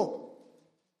castigo,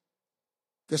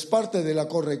 que es parte de la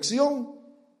corrección,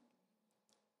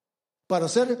 para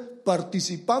ser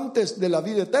participantes de la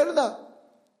vida eterna,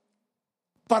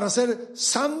 para ser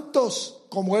santos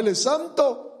como Él es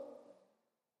santo.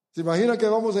 ¿Se imagina que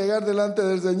vamos a llegar delante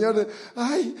del Señor?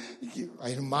 Ay,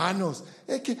 hermanos,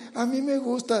 es que a mí me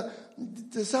gusta,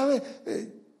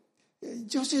 ¿sabe?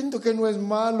 Yo siento que no es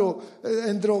malo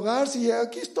endrogarse y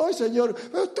aquí estoy, Señor,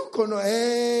 pero tú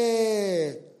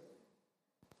conoces.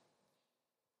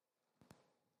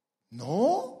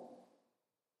 No.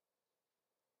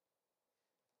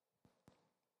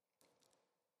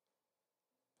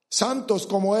 Santos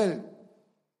como Él.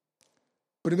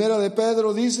 Primera de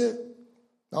Pedro dice,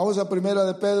 vamos a Primera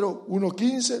de Pedro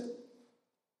 1:15,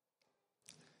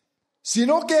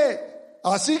 sino que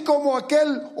así como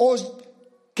aquel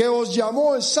que os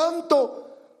llamó es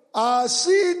santo,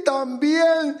 así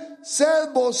también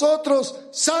sed vosotros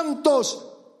santos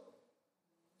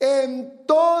en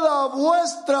toda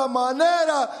vuestra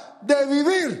manera de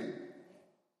vivir.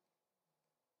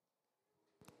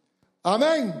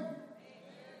 Amén.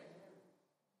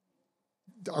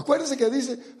 Acuérdense que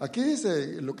aquí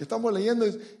dice, lo que estamos leyendo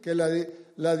es que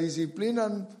la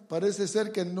disciplina parece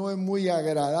ser que no es muy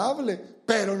agradable,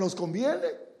 pero nos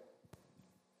conviene.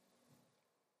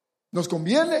 Nos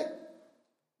conviene,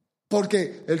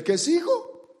 porque el que es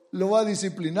hijo lo va a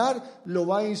disciplinar, lo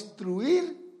va a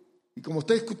instruir. Y como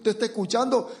usted está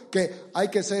escuchando que hay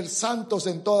que ser santos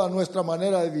en toda nuestra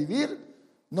manera de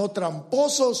vivir, no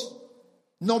tramposos,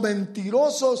 no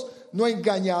mentirosos, no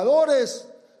engañadores,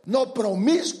 no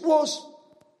promiscuos,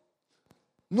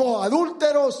 no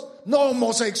adúlteros, no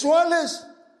homosexuales.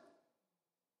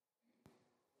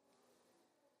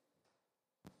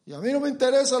 Y a mí no me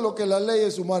interesa lo que las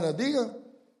leyes humanas digan.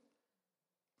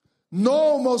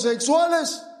 No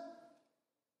homosexuales.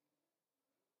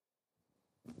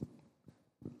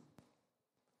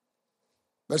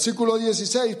 Versículo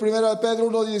 16, 1 Pedro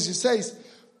 1:16.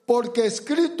 Porque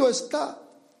escrito está: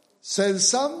 sed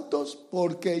santos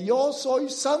porque yo soy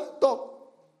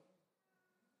santo.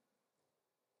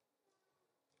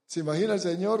 ¿Se imagina el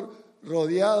Señor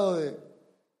rodeado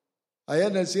allá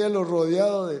en el cielo,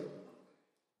 rodeado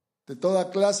de toda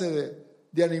clase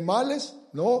de animales?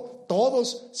 No,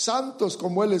 todos santos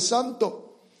como Él es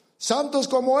santo, santos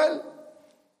como Él.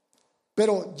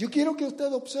 Pero yo quiero que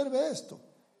usted observe esto.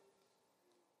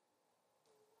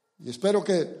 Y espero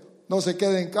que no se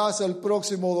quede en casa el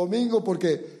próximo domingo,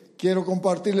 porque quiero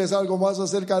compartirles algo más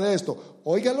acerca de esto.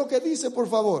 Oigan lo que dice, por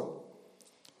favor.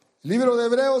 Libro de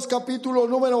Hebreos, capítulo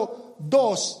número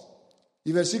 2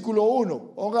 y versículo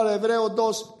 1. Póngale Hebreos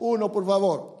 2, 1, por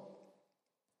favor.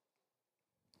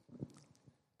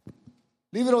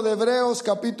 Libro de Hebreos,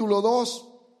 capítulo 2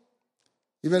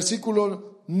 y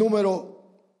versículo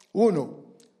número 1.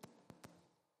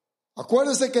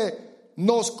 Acuérdense que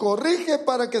nos corrige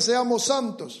para que seamos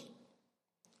santos,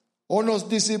 o nos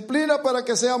disciplina para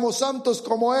que seamos santos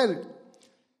como Él.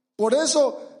 Por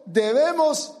eso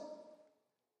debemos,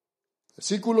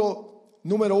 versículo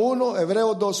número 1,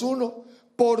 Hebreos 2:1,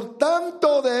 por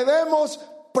tanto debemos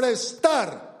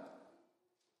prestar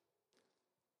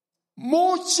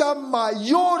mucha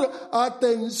mayor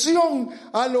atención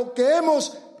a lo que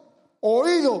hemos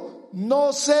oído,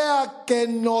 no sea que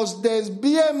nos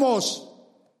desviemos.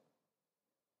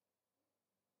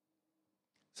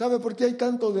 ¿Sabe por qué hay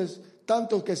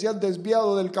tantos que se han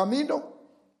desviado del camino?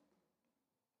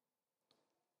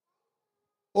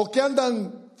 ¿O que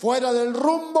andan fuera del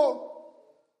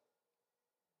rumbo?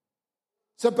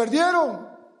 ¿Se perdieron?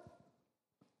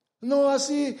 No,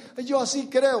 yo así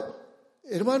creo.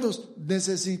 Hermanos,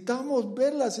 necesitamos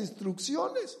ver las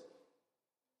instrucciones.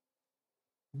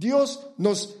 Dios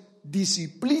nos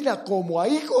disciplina como a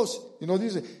hijos y nos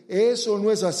dice: eso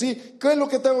no es así. ¿Qué es lo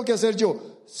que tengo que hacer yo?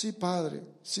 Sí, padre,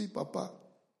 sí, papá,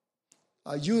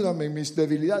 ayúdame en mis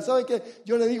debilidades. ¿Sabe qué?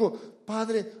 Yo le digo: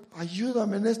 Padre,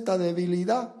 ayúdame en esta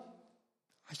debilidad.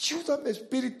 Ayúdame,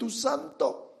 Espíritu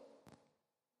Santo.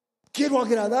 Quiero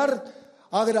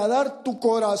agradar tu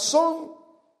corazón.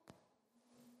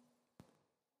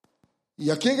 Y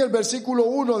aquí en el versículo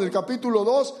 1 del capítulo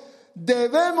 2,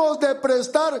 debemos de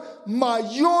prestar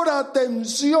mayor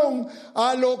atención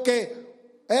a lo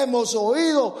que hemos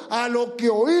oído, a lo que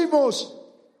oímos.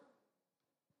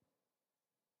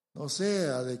 No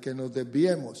sea de que nos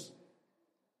desviemos.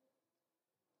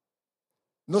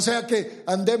 No sea que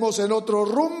andemos en otro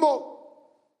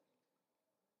rumbo.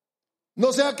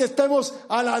 No sea que estemos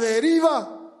a la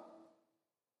deriva.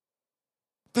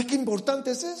 ¿Ve qué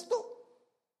importante es esto?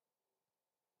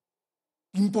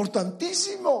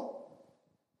 Importantísimo.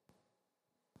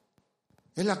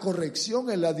 Es la corrección,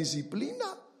 es la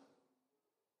disciplina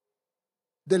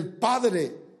del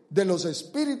Padre de los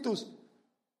Espíritus,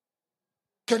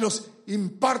 que nos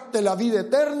imparte la vida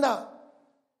eterna,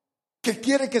 que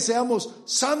quiere que seamos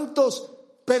santos,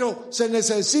 pero se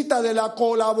necesita de la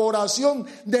colaboración,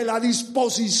 de la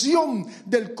disposición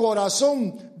del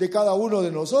corazón de cada uno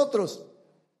de nosotros.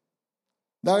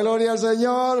 Da gloria al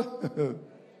Señor.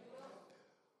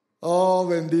 Oh,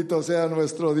 bendito sea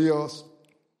nuestro Dios.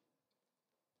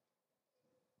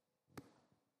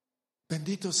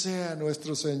 Bendito sea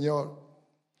nuestro Señor.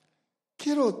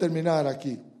 Quiero terminar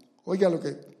aquí. Oiga lo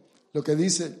que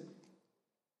dice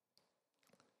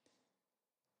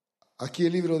aquí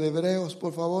el libro de Hebreos,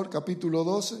 por favor, capítulo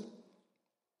 12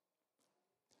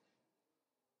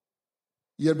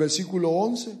 y el versículo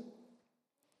 11.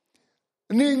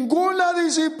 Ninguna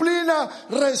disciplina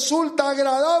resulta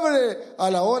agradable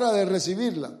a la hora de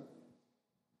recibirla.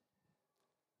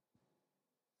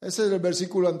 Ese es el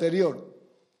versículo anterior.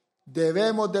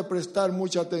 Debemos de prestar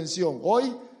mucha atención.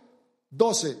 Hoy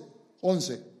 12.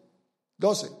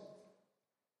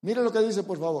 Miren lo que dice,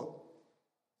 por favor.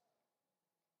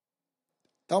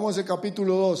 Estamos en el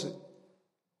capítulo 12.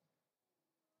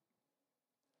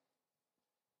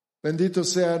 Bendito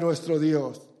sea nuestro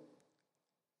Dios.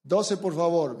 12, por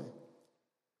favor.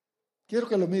 Quiero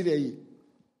que lo mire ahí.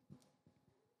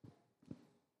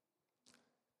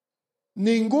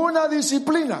 Ninguna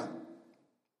disciplina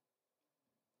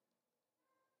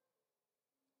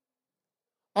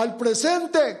al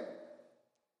presente,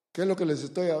 ¿qué es lo que les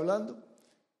estoy hablando?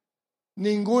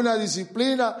 Ninguna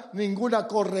disciplina, ninguna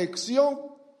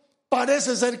corrección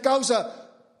parece ser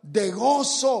causa de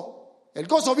gozo. El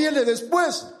gozo viene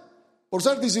después, por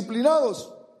ser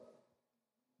disciplinados.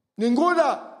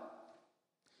 Ninguna,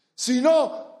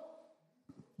 sino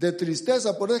de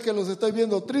tristeza. Por eso es que los estoy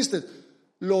viendo tristes.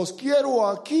 Los quiero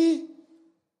aquí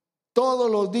todos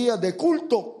los días de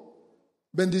culto,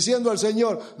 bendiciendo al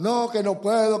Señor. No, que no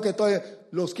puedo, que estoy...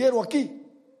 Los quiero aquí.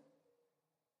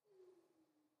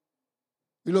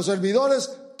 Y los servidores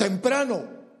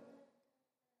temprano.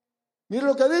 Miren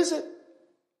lo que dice.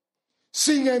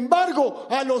 Sin embargo,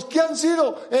 a los que han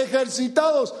sido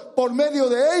ejercitados por medio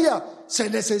de ella, se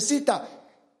necesita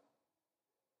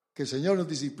que el Señor nos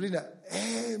disciplina.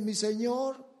 Mi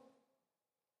Señor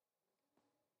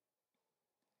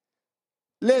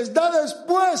les da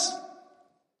después.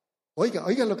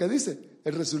 Oiga lo que dice,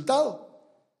 el resultado.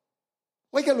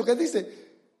 Oiga lo que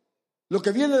dice, lo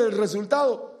que viene del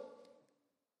resultado.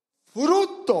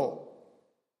 Fruto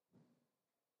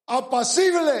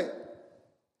apacible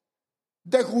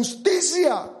de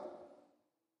justicia.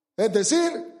 Es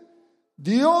decir,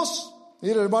 Dios,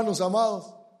 miren hermanos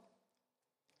amados,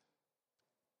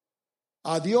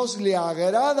 a Dios le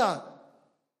agrada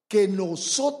que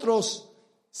nosotros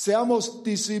seamos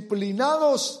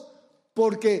disciplinados,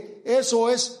 porque eso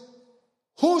es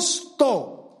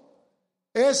justo.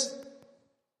 Es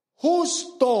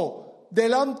justo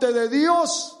delante de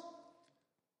Dios.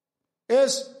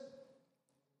 Es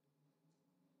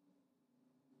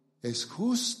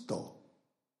justo.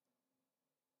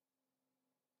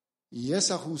 Y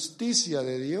esa justicia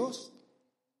de Dios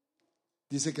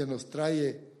dice que nos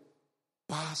trae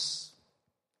paz,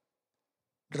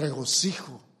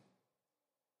 regocijo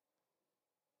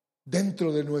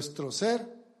dentro de nuestro ser.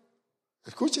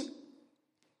 Escuchen,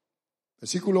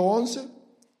 versículo 11.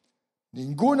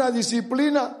 Ninguna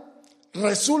disciplina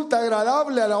resulta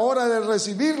agradable a la hora de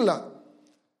recibirla.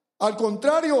 Al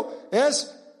contrario,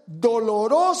 es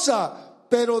dolorosa,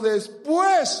 pero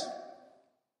después,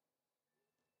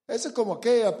 esa es como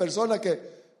aquella persona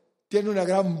que tiene una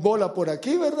gran bola por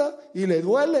aquí, ¿verdad? Y le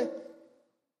duele.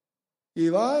 Y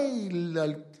va y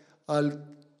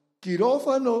al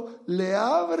quirófano le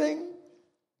abren,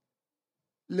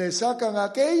 le sacan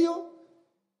aquello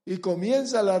y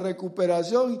comienza la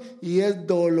recuperación y es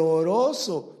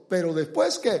doloroso. Pero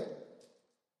después, ¿qué?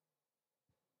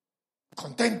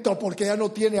 Contento porque ya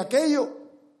no tiene aquello.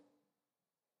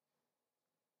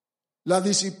 La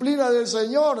disciplina del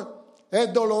Señor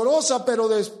es dolorosa, pero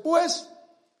después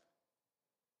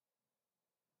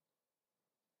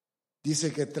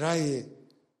dice que trae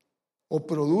o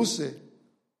produce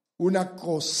una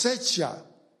cosecha.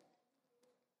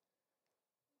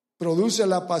 Produce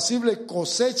la apacible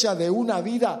cosecha de una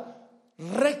vida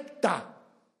recta.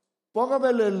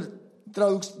 Póngame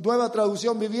nueva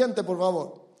traducción viviente, por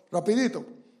favor. Rapidito.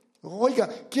 Oiga,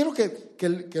 quiero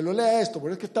que lo lea esto,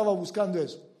 porque es que estaba buscando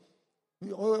eso.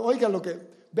 Oiga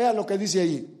vea lo que dice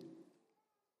ahí.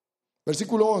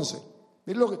 Versículo 11.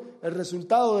 Miren el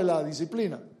resultado de la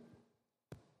disciplina.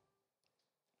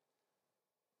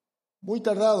 Muy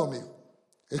tardado, amigo.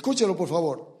 Escúchelo, por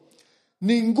favor.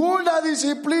 Ninguna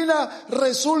disciplina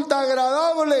resulta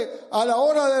agradable a la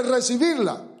hora de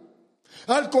recibirla.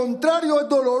 Al contrario, es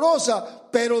dolorosa,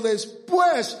 pero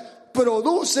después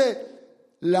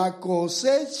produce la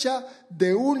cosecha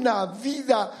de una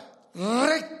vida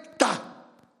recta.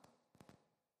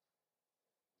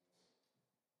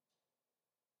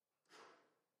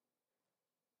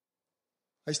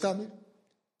 Ahí está, mire.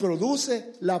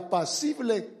 Produce la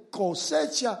apacible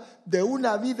cosecha de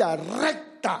una vida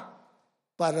recta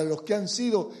para los que han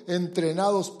sido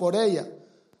entrenados por ella.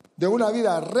 De una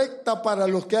vida recta para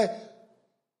los que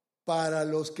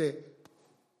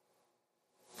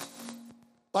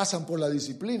pasan por la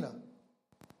disciplina.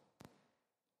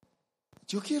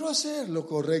 Yo quiero hacer lo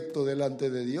correcto delante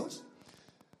de Dios.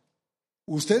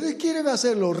 ¿Ustedes quieren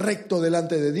hacer lo recto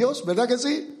delante de Dios? ¿Verdad que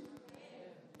sí?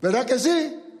 ¿Verdad que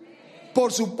sí?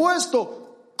 Por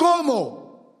supuesto. ¿Cómo?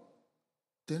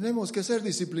 Tenemos que ser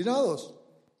disciplinados,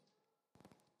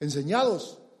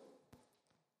 enseñados,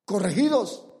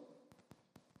 corregidos,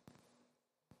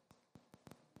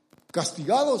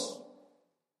 castigados,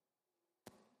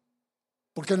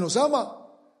 porque nos ama.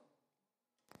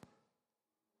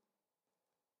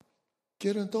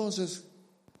 Quiero entonces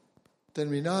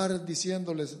terminar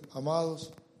diciéndoles,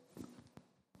 amados,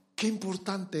 qué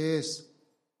importante es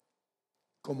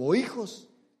como hijos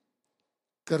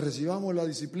que recibamos la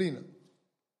disciplina,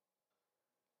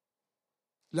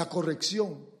 la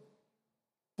corrección,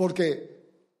 porque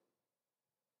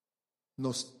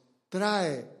nos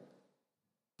trae,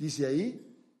 dice ahí,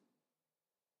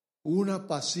 una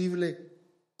apacible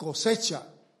cosecha.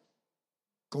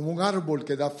 como un árbol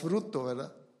que da fruto,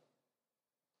 ¿verdad?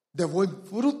 De buen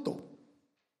fruto.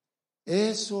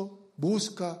 Eso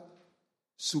busca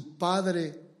su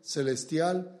Padre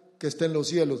celestial que está en los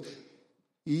cielos.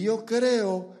 Y yo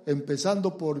creo,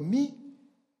 empezando por mí,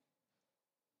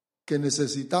 que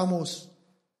necesitamos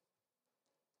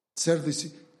ser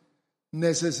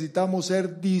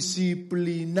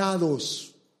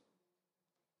disciplinados,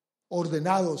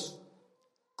 ordenados,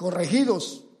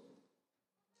 corregidos,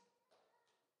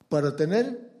 para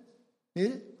tener,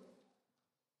 mire,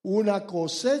 una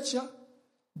cosecha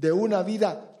de una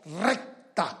vida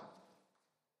recta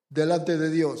delante de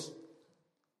Dios.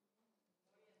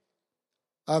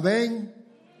 Amén.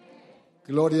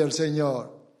 Gloria al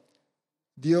Señor.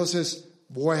 Dios es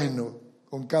bueno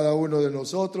con cada uno de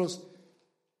nosotros.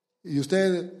 Y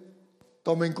usted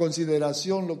tome en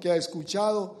consideración lo que ha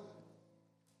escuchado,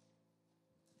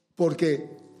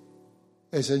 porque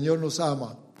el Señor nos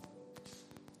ama.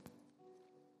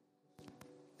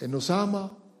 Él nos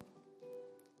ama,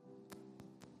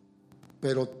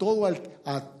 pero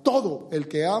a todo el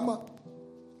que ama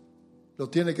lo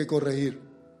tiene que corregir.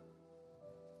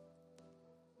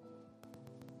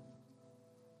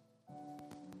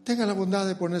 Tenga la bondad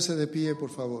de ponerse de pie, por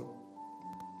favor.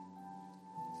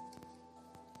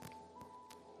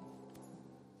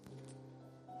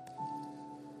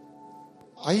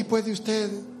 Ahí puede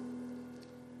usted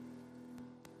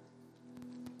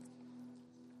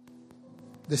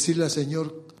decirle al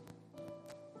Señor: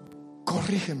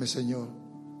 corrígeme, Señor,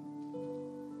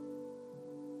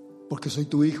 porque soy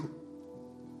tu hijo,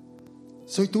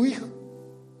 soy tu hija.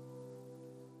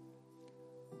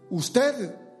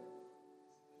 Usted,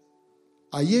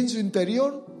 ahí en su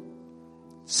interior,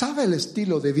 sabe el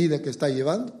estilo de vida que está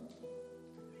llevando.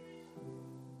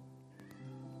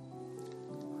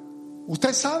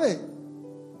 Usted sabe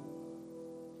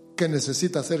que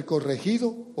necesita ser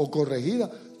corregido o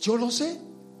corregida. Yo lo sé.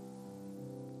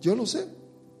 Yo lo sé.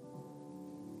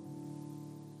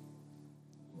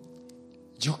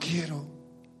 Yo quiero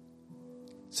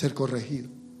ser corregido.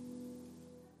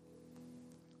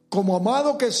 Como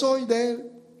amado que soy de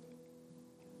Él.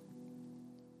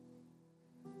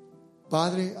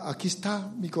 Padre, aquí está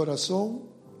mi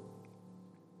corazón.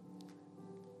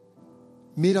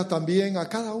 Mira también a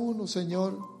cada uno,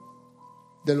 Señor,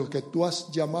 de los que tú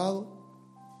has llamado.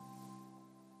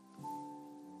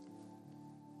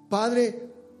 Padre,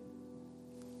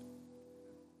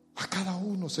 a cada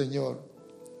uno, Señor,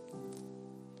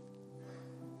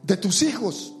 de tus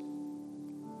hijos.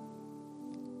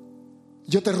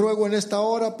 Yo te ruego en esta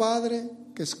hora, Padre,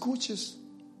 que escuches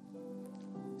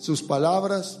sus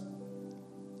palabras,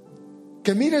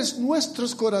 que mires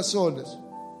nuestros corazones.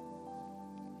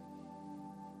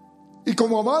 Y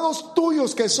como amados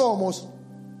tuyos que somos,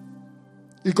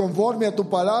 y conforme a tu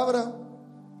palabra,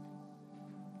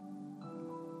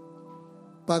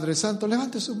 Padre Santo,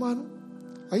 levante su mano.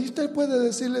 Ahí usted puede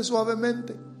decirle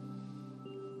suavemente: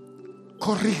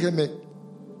 corrígeme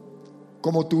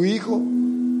como tu hijo,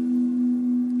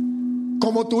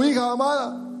 como tu hija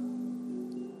amada.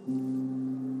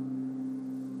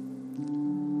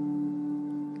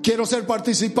 Quiero ser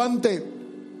participante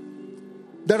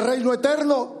del reino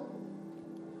eterno,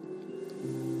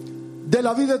 de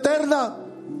la vida eterna.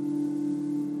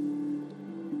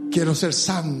 Quiero ser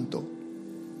santo.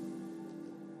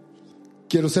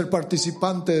 Quiero ser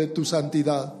participante de tu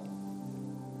santidad.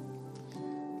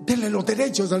 Denle los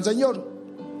derechos al Señor.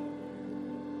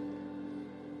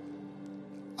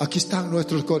 Aquí están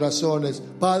nuestros corazones.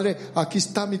 Padre, aquí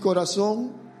está mi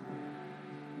corazón,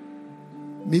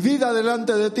 mi vida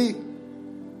delante de ti.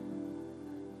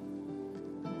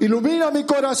 Ilumina mi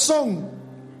corazón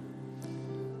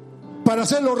para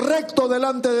hacerlo recto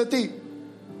delante de ti.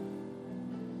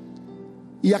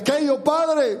 Y aquello,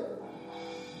 Padre,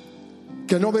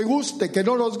 que no me guste, que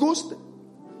no nos guste,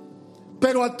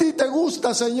 pero a ti te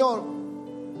gusta, Señor,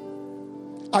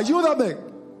 ayúdame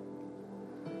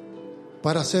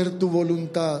para hacer tu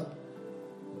voluntad.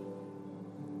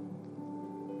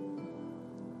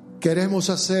 Queremos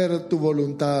hacer tu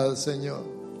voluntad, Señor.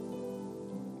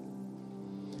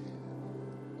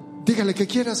 Dígale que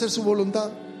quiere hacer su voluntad.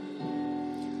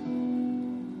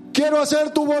 Quiero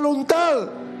hacer tu voluntad.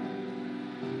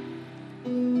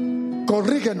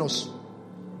 Corrígenos.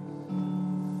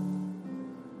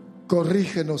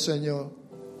 Corrígenos, Señor.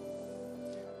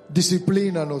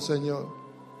 Disciplínanos, Señor.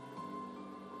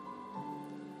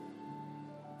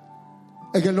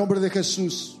 En el nombre de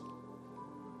Jesús.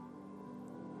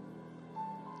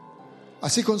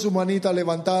 Así con sus manitas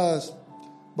levantadas,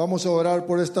 vamos a orar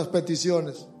por estas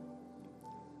peticiones.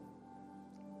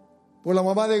 Por la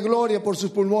mamá de Gloria, por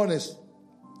sus pulmones.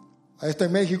 a este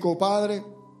México, Padre.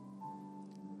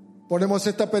 Ponemos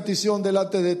esta petición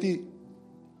delante de ti.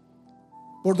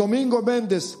 Por Domingo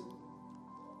Méndez,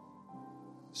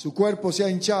 su cuerpo se ha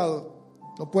hinchado,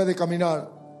 no puede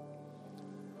caminar.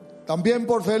 También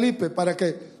por Felipe, para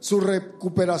que su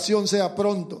recuperación sea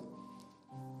pronto.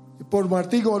 Y por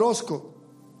Martín Orozco,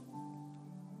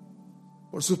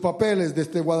 por sus papeles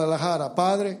desde Guadalajara.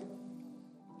 Padre,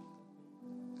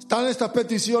 están estas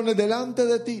peticiones delante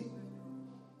de ti.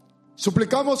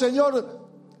 Suplicamos, Señor,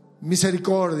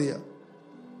 misericordia.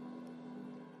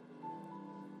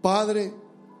 Padre,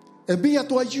 envía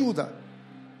tu ayuda.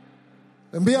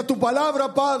 Envía tu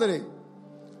palabra, Padre,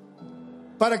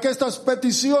 para que estas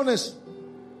peticiones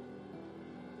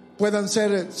puedan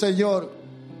ser, Señor,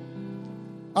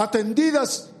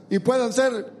 atendidas y puedan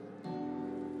ser,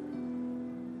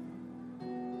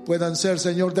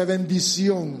 Señor, de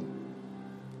bendición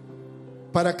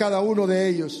para cada uno de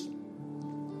ellos.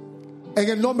 En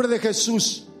el nombre de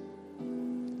Jesús,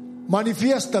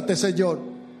 manifiéstate, Señor.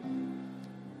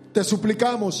 Te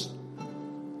suplicamos,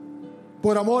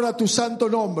 por amor a tu santo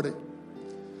nombre,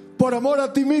 por amor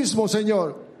a ti mismo,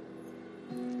 Señor.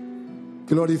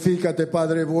 Glorifícate,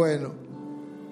 Padre bueno.